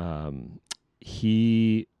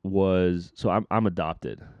 he was. So I'm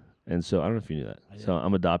adopted, and so I don't know if you knew that. So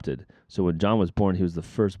I'm adopted. So when John was born, he was the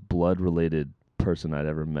first blood-related person I'd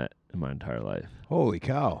ever met in my entire life. Holy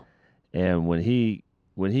cow. And when he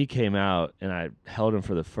came out and I held him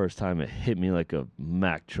for the first time, it hit me like a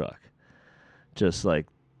Mack truck. Just like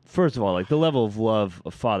first of all, like the level of love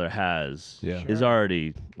a father has is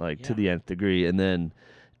already like to the nth degree, and then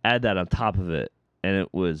add that on top of it, and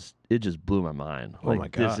it just blew my mind. Oh like, my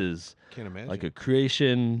God. This is Can't imagine. like a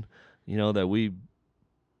creation, that we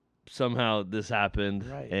somehow this happened,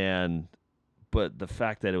 but the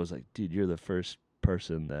fact that it was like, dude, you're the first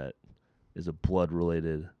person that is a blood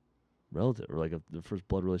related relative, or like the first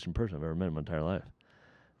blood relation person I've ever met in my entire life.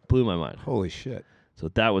 Blew my mind. Holy shit. So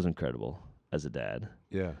that was incredible as a dad.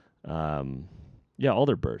 Yeah. All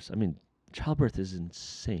their births. I mean, childbirth is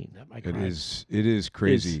insane. It is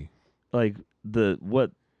crazy. It's, like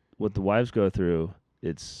what the wives go through,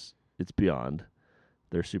 it's beyond.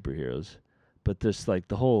 They're superheroes. But this, like,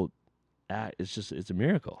 the whole act, it's a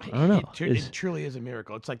miracle. I don't know. It truly is a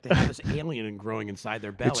miracle. It's like they have this alien growing inside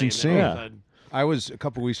their belly. It's insane. And a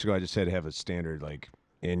couple weeks ago, I just had to have a standard, like,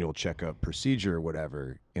 annual checkup procedure or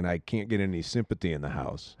whatever, and I can't get any sympathy in the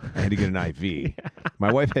house. I had to get an IV.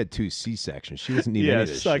 My wife had 2 C-sections. She doesn't need any of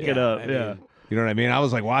this suck shit. it up. I mean, You know what I mean? I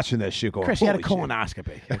was like watching that shit going, Chris, you had a holy shit.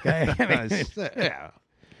 colonoscopy. Okay. Yeah.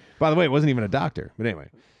 By the way, it wasn't even a doctor. But anyway,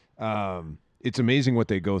 it's amazing what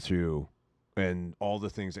they go through and all the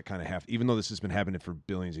things that kind of have, even though this has been happening for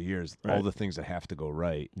billions of years, all the things that have to go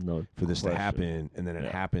right for this to happen. And then it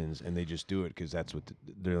happens and they just do it because that's what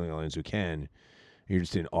they're the only ones who can. And you're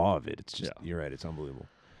just in awe of it. It's just, you're right. It's unbelievable.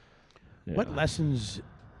 Yeah. What lessons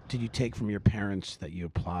did you take from your parents that you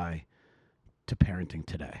apply to parenting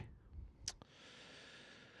today?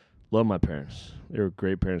 Love my parents. They were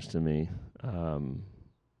great parents to me.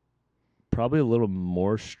 Probably a little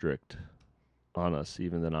more strict on us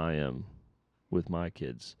even than I am with my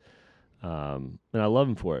kids. And I love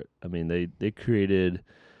them for it. I mean, they created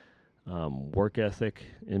work ethic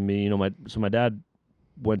in me. My dad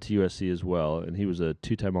went to USC as well, and he was a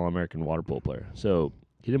 2-time All-American water polo player. So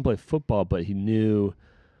he didn't play football, but he knew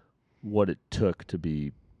what it took to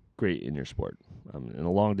be great in your sport. And a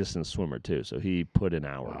long-distance swimmer, too. So he put in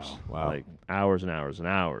hours. Wow. Like hours and hours and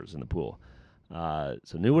hours in the pool.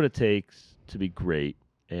 So knew what it takes to be great,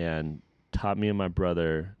 and taught me and my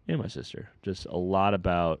brother and my sister just a lot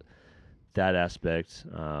about that aspect,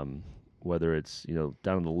 whether it's,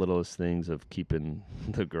 down to the littlest things of keeping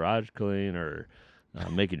the garage clean or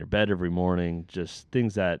making your bed every morning, just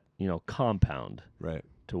things that, compound. Right.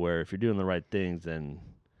 To where if you're doing the right things, then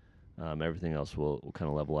everything else will kind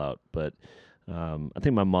of level out. But I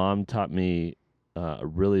think my mom taught me a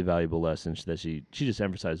really valuable lesson that she just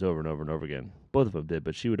emphasized over and over and over again. Both of them did,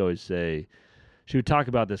 but she would always say, she would talk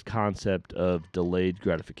about this concept of delayed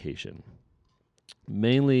gratification.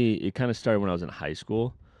 Mainly, it kind of started when I was in high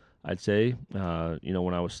school, I'd say.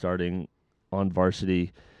 When I was starting on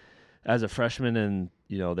varsity as a freshman, and,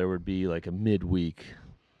 there would be like a midweek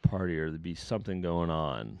party or there'd be something going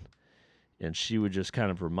on. And she would just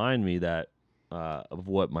kind of remind me that of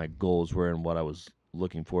what my goals were and what I was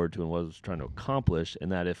looking forward to and what I was trying to accomplish,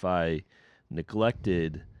 and that if I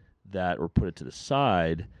neglected that or put it to the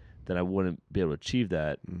side, then I wouldn't be able to achieve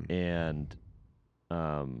that. And,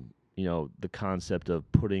 the concept of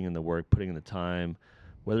putting in the work, putting in the time,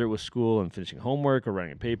 whether it was school and finishing homework or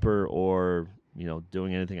writing a paper or,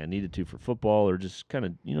 doing anything I needed to for football or just kind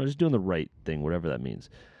of, just doing the right thing, whatever that means.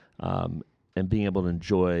 And being able to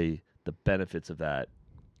enjoy the benefits of that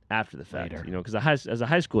after the fact, because as a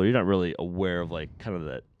high schooler, you're not really aware of like kind of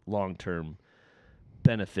the long-term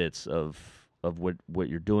benefits of what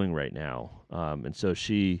you're doing right now. And so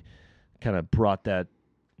she kind of brought that,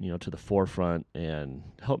 to the forefront and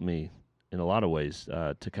helped me in a lot of ways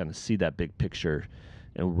to kind of see that big picture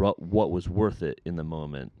and what was worth it in the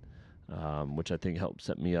moment, which I think helped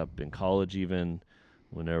set me up in college even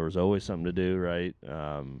when there was always something to do, right?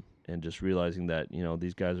 And just realizing that,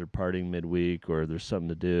 these guys are partying midweek or there's something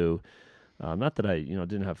to do. Not that I,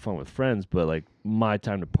 didn't have fun with friends, but like my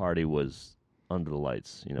time to party was under the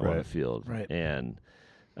lights, on the field. Right. And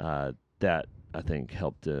that I think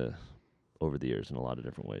helped over the years in a lot of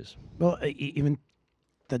different ways. Well, even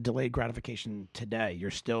the delayed gratification today, you're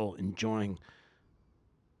still enjoying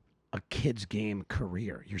a kid's game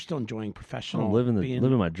career. You're still enjoying professional. Living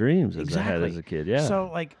my dreams as I had as a kid. Yeah. So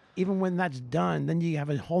like even when that's done, then you have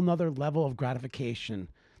a whole nother level of gratification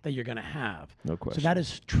that you're going to have. No question. So that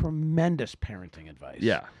is tremendous parenting advice.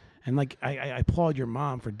 Yeah. And like I applaud your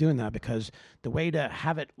mom for doing that, because the way to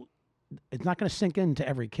have it's not going to sink into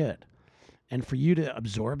every kid. And for you to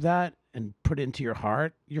absorb that and put it into your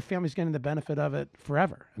heart, your family's getting the benefit of it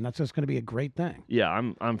forever. And that's just going to be a great thing. Yeah,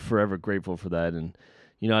 I'm forever grateful for that. And,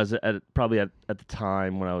 probably at the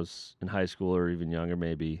time when I was in high school or even younger,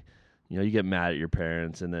 maybe, you get mad at your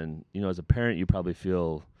parents. And then, as a parent, you probably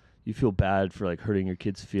feel bad for like hurting your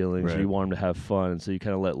kids' feelings. Right. Or you want them to have fun. And so you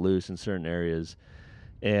kind of let loose in certain areas.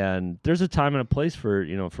 And there's a time and a place for,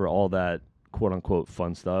 for all that quote unquote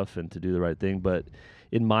fun stuff and to do the right thing. But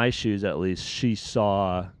in my shoes, at least, she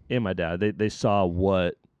saw, and my dad, they saw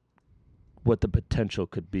what the potential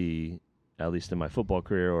could be, at least in my football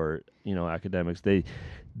career or, academics.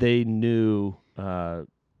 They knew,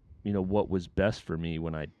 what was best for me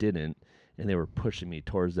when I didn't, and they were pushing me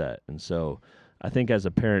towards that. And so I think as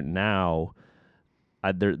a parent now,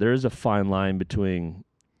 there is a fine line between,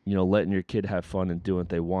 letting your kid have fun and doing what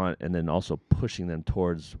they want, and then also pushing them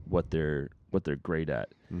towards what they're great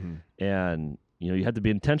at. Mm-hmm. And, you have to be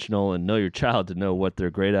intentional and know your child to know what they're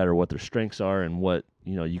great at or what their strengths are and what,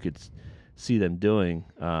 you could see them doing.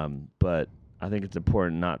 But I think it's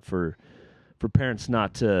important not for parents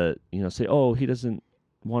not to, say, oh, he doesn't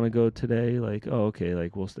want to go today. Like, oh, okay,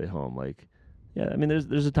 like we'll stay home. Like, yeah, I mean,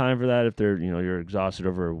 there's a time for that if they're, you're exhausted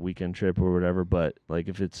over a weekend trip or whatever. But like,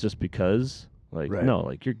 if it's just because, like, right. No,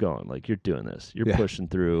 like you're going, like you're doing this, you're pushing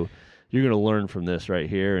through, you're going to learn from this right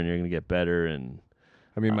here and you're going to get better. And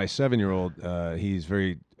I mean, my 7-year-old, he's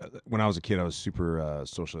very, when I was a kid, I was super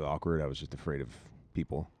socially awkward. I was just afraid of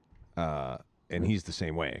people. And he's the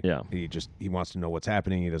same way. Yeah. He wants to know what's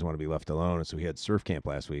happening. He doesn't want to be left alone. And so he had surf camp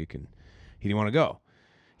last week and he didn't want to go.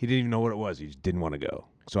 He didn't even know what it was. He just didn't want to go.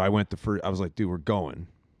 So I went I was like, dude, we're going.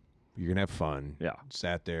 You're going to have fun. Yeah.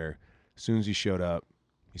 Sat there. As soon as he showed up,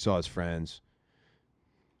 he saw his friends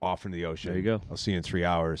off into the ocean. There you go. I'll see you in 3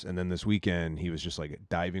 hours. And then this weekend, he was just like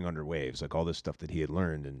diving under waves, like all this stuff that he had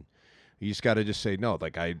learned. And you just got to just say, no,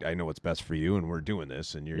 like I know what's best for you and we're doing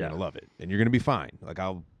this and you're going to love it. And you're going to be fine. Like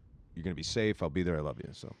you're going to be safe. I'll be there. I love you.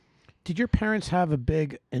 So. Did your parents have a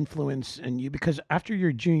big influence in you? Because after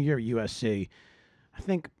your junior year at USC, I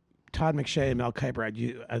think Todd McShay and Mel Kiper had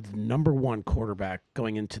you as the number one quarterback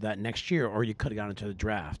going into that next year, or you could have gone into the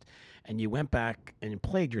draft. And you went back and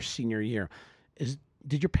played your senior year.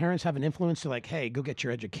 Did your parents have an influence to like, hey, go get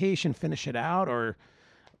your education, finish it out, or?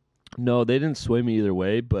 No, they didn't sway me either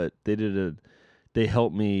way, but they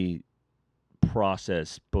helped me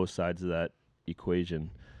process both sides of that equation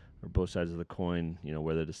or both sides of the coin,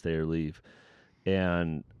 whether to stay or leave.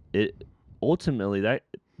 And it ultimately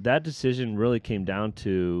that decision really came down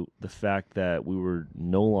to the fact that we were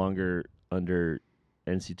no longer under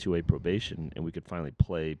NC2A probation and we could finally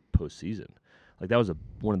play postseason. Like that was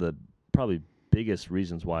one of the probably biggest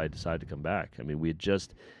reasons why I decided to come back. I mean, we had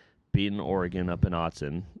just beaten Oregon up in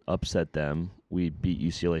Autzen, upset them. We beat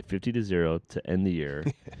UCLA 50-0 to end the year.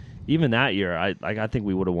 Even that year, I think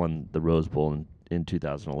we would have won the Rose Bowl in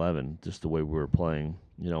 2011, just the way we were playing.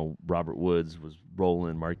 Robert Woods was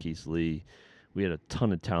rolling, Marquise Lee. We had a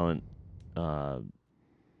ton of talent,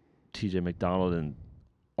 TJ McDonald, and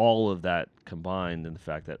all of that combined in the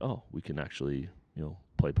fact that, we can actually,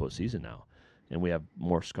 play postseason now. And we have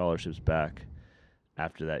more scholarships back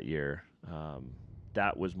after that year.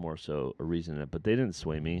 That was more so a reason in it, but they didn't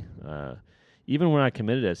sway me. Even when I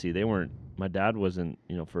committed to SC, my dad wasn't,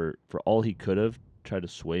 for all he could have tried to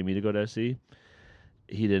sway me to go to SC,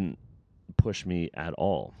 he didn't push me at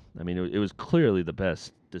all. I mean, it was clearly the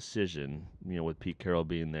best decision, with Pete Carroll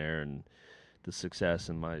being there and the success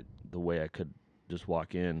and the way I could just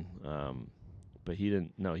walk in. But he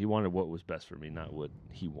didn't. No, he wanted what was best for me, not what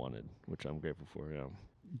he wanted, which I'm grateful for. Yeah.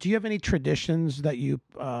 Do you have any traditions that you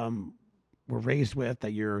were raised with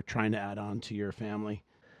that you're trying to add on to your family?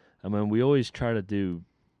 I mean, we always try to do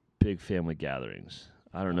big family gatherings.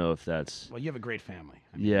 I don't know if that's... Well, you have a great family.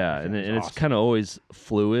 I mean, yeah, and it's kind of always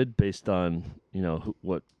fluid based on,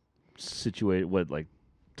 what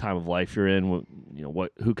time of life you're in,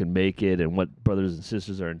 who can make it, and what brothers and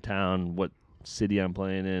sisters are in town, what city I'm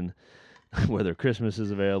playing in, whether Christmas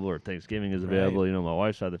is available or Thanksgiving is available, right. My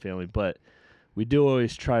wife's side of the family. But we do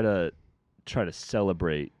always try to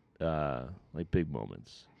celebrate big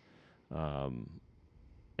moments.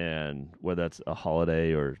 And whether that's a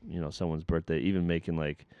holiday or, someone's birthday, even making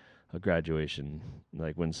a graduation,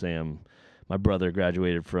 like when my brother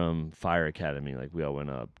graduated from Fire Academy, we all went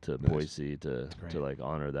up to Boise to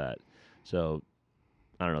honor that. So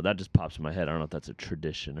I don't know, that just pops in my head. I don't know if that's a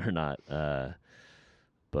tradition or not.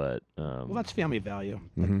 But well, that's family value.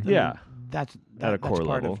 Mm-hmm. Yeah. That's at a core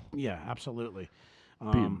part level. Yeah, absolutely.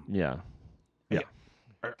 Yeah.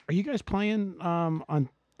 Are you guys playing on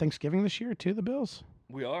Thanksgiving this year too, the Bills?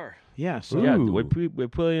 We are. Yeah. So we're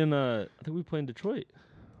playing. I think we play in Detroit.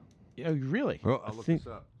 Yeah, really? Well, I'll look this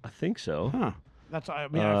up. I think so. Huh. That's. I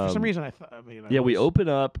mean, for some reason, we open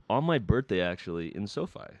up on my birthday actually in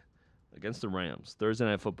SoFi against the Rams Thursday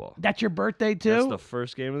Night Football. That's your birthday too. That's the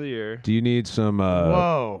first game of the year. Do you need some?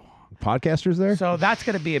 Podcasters there. So that's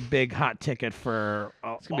going to be a big hot ticket for.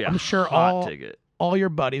 It's going to be a hot ticket. all your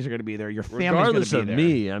buddies are going to be there. Your family's going Regardless to be of there.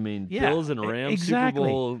 me, I mean, Yeah, Bills and Rams exactly. Super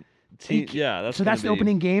Bowl. That's so that's the be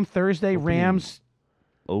opening game Thursday. Rams.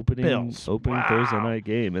 Bills. Opening Thursday night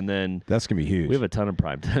game, and then That's gonna be huge. we have a ton of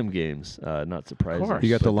primetime games. Not surprising. course. You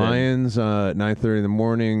got the But then- Lions 9:30 in the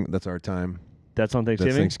morning. That's our time. That's on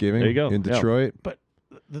Thanksgiving. That's Thanksgiving. There you go. In Yeah. Detroit. But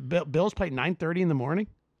the Bills play 9:30 in the morning.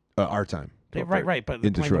 Our time. Right. But they're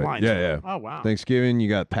In playing Detroit. the Lions. Yeah. Oh wow. Thanksgiving. You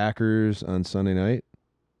got Packers on Sunday night.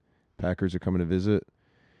 Packers are coming to visit.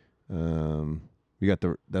 You got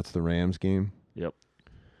that's the Rams game. Yep.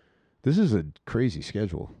 This is a crazy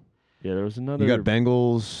schedule. Yeah, there was another. You got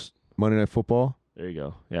Bengals Monday Night Football. There you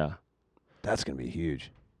go. Yeah. That's gonna be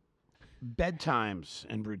huge. Bedtimes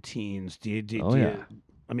and routines. Oh, yeah.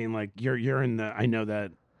 I mean, like you're in the. I know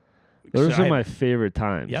that. Those so are my favorite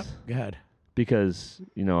times. Yep. Go ahead. Because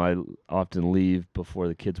I often leave before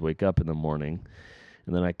the kids wake up in the morning,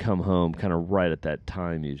 and then I come home kind of right at that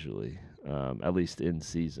time usually, at least in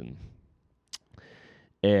season.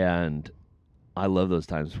 And I love those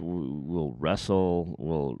times. We'll wrestle.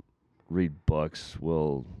 We'll read books.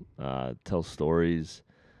 We'll tell stories.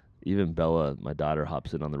 Even Bella, my daughter,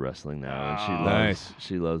 hops in on the wrestling now, and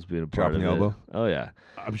she loves being a part Dropping of elbow. it. Oh yeah,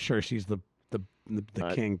 I'm sure she's the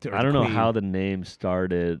king. Or I don't the know queen. how the name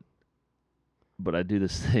started, but I do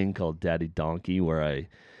this thing called Daddy Donkey where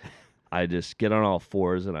I just get on all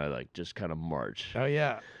fours and I like just kind of march, Oh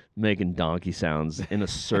yeah. making donkey sounds in a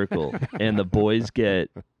circle, and the boys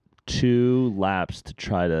get 2 laps to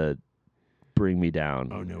try to bring me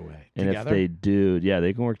down. Oh no way. And Together? if they do, yeah,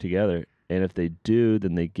 they can work together. And if they do,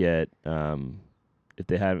 then they get, if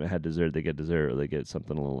they haven't had dessert, they get dessert, or they get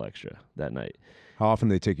something a little extra that night. How often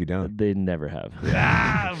do they take you down? They never have.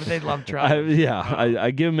 But they love trying.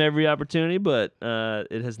 I give them every opportunity, but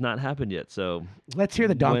it has not happened yet. So Let's hear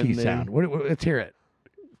the donkey when they- sound. Let's hear it.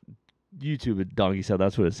 YouTube it donkey sound.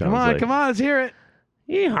 That's what it sounds Come on, like. come on, let's hear it.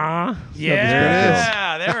 Yeehaw.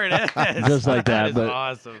 Yeah, there it is. Just like that, is but-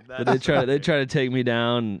 awesome. But they try to take me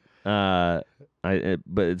down. But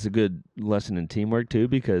it's a good lesson in teamwork too,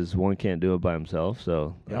 because one can't do it by himself.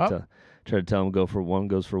 So I Yep. try to tell him one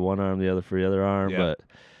goes for one arm, the other for the other arm. Yeah. But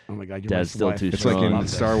Oh my God, Dad's still too It's strong. like in Love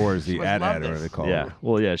Star Wars, the Must AT-AT, love or whatever this. they call yeah, it.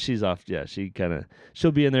 well, yeah, she's off. Yeah,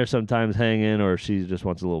 she'll be in there sometimes hanging, or she just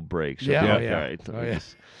wants a little break. She'll Yeah, be oh, like, yeah. all right, Oh, yeah.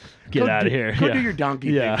 just get out of here. Go yeah. do your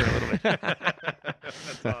donkey Yeah. thing for a little bit.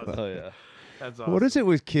 That's awesome. Oh yeah. That's awesome. What is it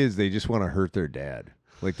with kids? They just want to hurt their dad.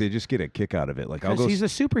 Like they just get a kick out of it. Like I'll Because go. he's a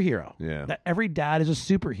superhero. Yeah. That every dad is a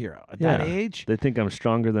superhero at Yeah. that age. They think I'm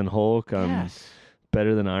stronger than Hulk. I'm Yes.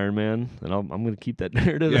 better than Iron Man, and I'm going to keep that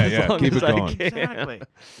narrative Yeah, as yeah, long keep as it I going. can.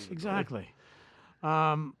 Exactly.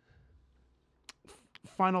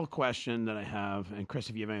 Final question that I have, and Chris,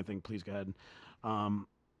 if you have anything, please go ahead.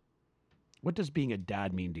 What does being a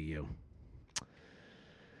dad mean to you?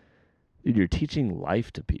 Dude, you're teaching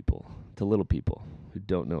life to people, to little people who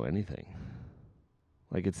don't know anything.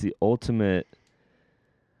 Like it's the ultimate.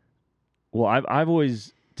 Well, I've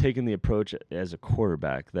always taken the approach as a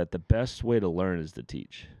quarterback that the best way to learn is to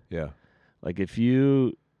teach. Yeah. Like if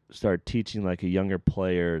you start teaching like a younger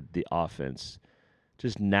player the offense,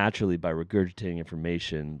 just naturally by regurgitating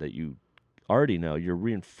information that you already know, you're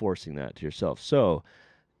reinforcing that to yourself. So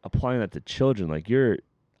applying that to children, like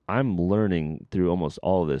I'm learning through almost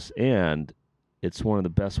all of this, and it's one of the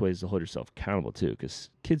best ways to hold yourself accountable too, because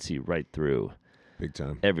kids see right through Big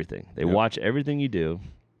time. everything. They Yep. watch everything you do.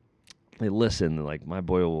 They listen. Like my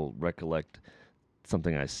boy will recollect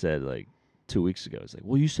something I said like 2 weeks ago. It's like,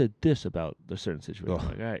 well, you said this about a certain situation. I'm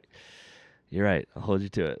like, all right, you're right. I'll hold you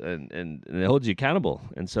to it, and it holds you accountable.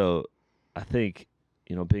 And so, I think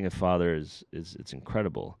being a father is it's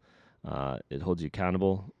incredible. It holds you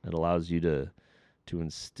accountable. It allows you to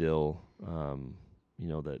instill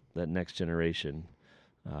that next generation.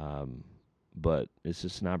 But it's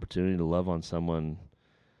just an opportunity to love on someone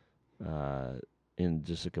in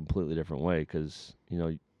just a completely different way, because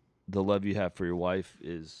the love you have for your wife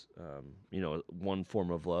is one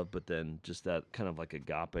form of love, but then just that kind of like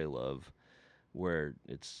agape love where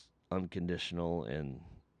it's unconditional, and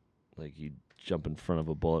like you jump in front of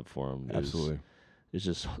a bullet for them. Absolutely. It's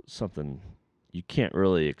just something you can't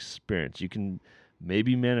really experience. You can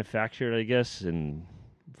maybe manufacture it, I guess, in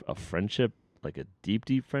a friendship, like a deep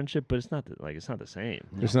friendship, but it's not the same.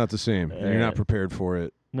 It's not the same. And you're not prepared for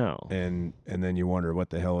it. No. And then you wonder, what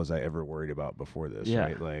the hell was I ever worried about before this? Yeah.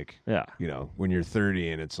 Right? Like, Yeah. when you're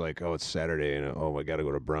 30 and it's like, oh, it's Saturday and I got to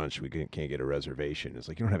go to brunch. We can't get a reservation. It's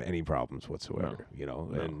like, you don't have any problems whatsoever, No.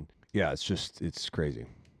 And yeah, it's just, it's crazy.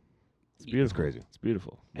 It's beautiful. It's crazy. It's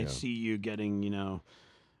beautiful. I see you getting,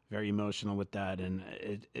 very emotional with that, and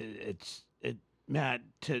it Matt,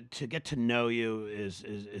 to get to know you is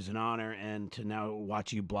an honor, and to now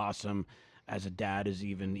watch you blossom as a dad is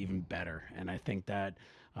even better. And I think that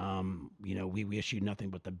we wish you nothing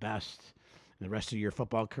but the best in the rest of your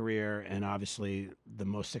football career, and obviously the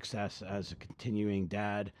most success as a continuing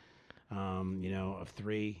dad, of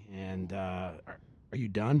 3. And are you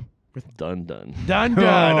done? Done. Done.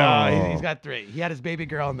 Oh, he's got 3. He had his baby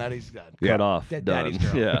girl, and that he's done. Cut off. Done. Daddy's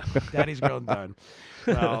girl. Yeah. Daddy's girl done.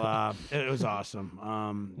 Well, it was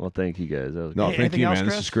awesome. Well, thank you guys. That was No, great. thank you, else, man.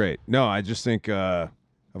 Chris? This is great. No, I just think I've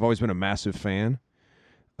always been a massive fan.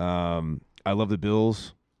 I love the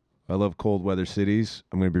Bills. I love cold weather cities.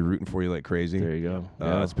 I'm going to be rooting for you like crazy. There you go.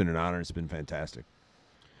 Yeah. It's been an honor. It's been fantastic.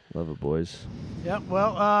 Love it, boys. Yeah,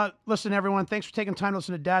 well, listen, everyone. Thanks for taking time to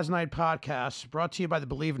listen to Dad's Night Podcast, brought to you by the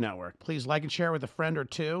Believe Network. Please like and share with a friend or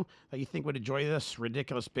two that you think would enjoy this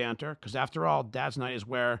ridiculous banter, because after all, Dad's Night is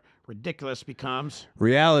where ridiculous becomes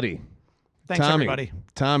reality. Thanks, everybody.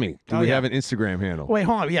 Tommy, do we have an Instagram handle? Wait,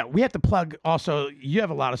 hold on. Yeah, we have to plug also. You have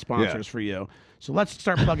a lot of sponsors for you. So let's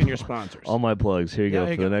start plugging your sponsors. All my plugs. Here you go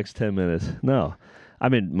for the next 10 minutes. No. I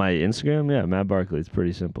mean, my Instagram, Matt Barkley. It's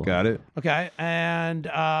pretty simple. Got it. Okay. And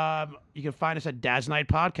you can find us at Dad's Night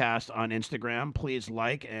Podcast on Instagram. Please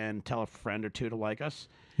like and tell a friend or two to like us.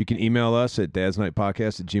 You can email us at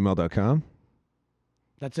dadsnightpodcast@gmail.com.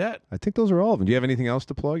 That's it. I think those are all of them. Do you have anything else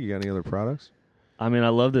to plug? You got any other products? I mean, I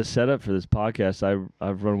love this setup for this podcast.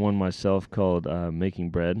 I've run one myself called Making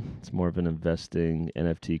Bread. It's more of an investing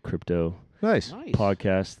NFT crypto Nice.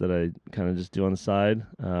 podcast that I kind of just do on the side.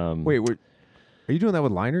 Wait, are you doing that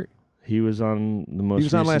with Leinert? He was on the most. He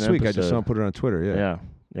was on last recent week. I episode. just saw him put it on Twitter. Yeah.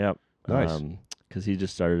 Yeah. Nice. Because he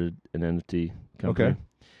just started an NFT company. Okay.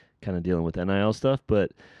 Kind of dealing with NIL stuff,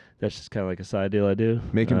 but that's just kind of like a side deal I do.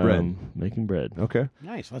 Making bread. Making bread. Okay.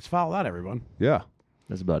 Nice. Let's follow that, everyone. Yeah.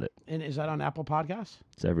 That's about it. And is that on Apple Podcasts?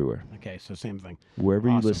 It's everywhere. Okay, so same thing. Wherever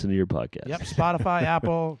you Awesome. listen to your podcast. Yep, Spotify,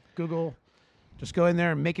 Apple, Google. Just go in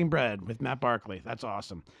there and Making Bread with Matt Barkley. That's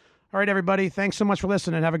awesome. All right, everybody. Thanks so much for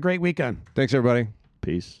listening. Have a great weekend. Thanks, everybody.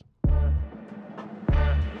 Peace.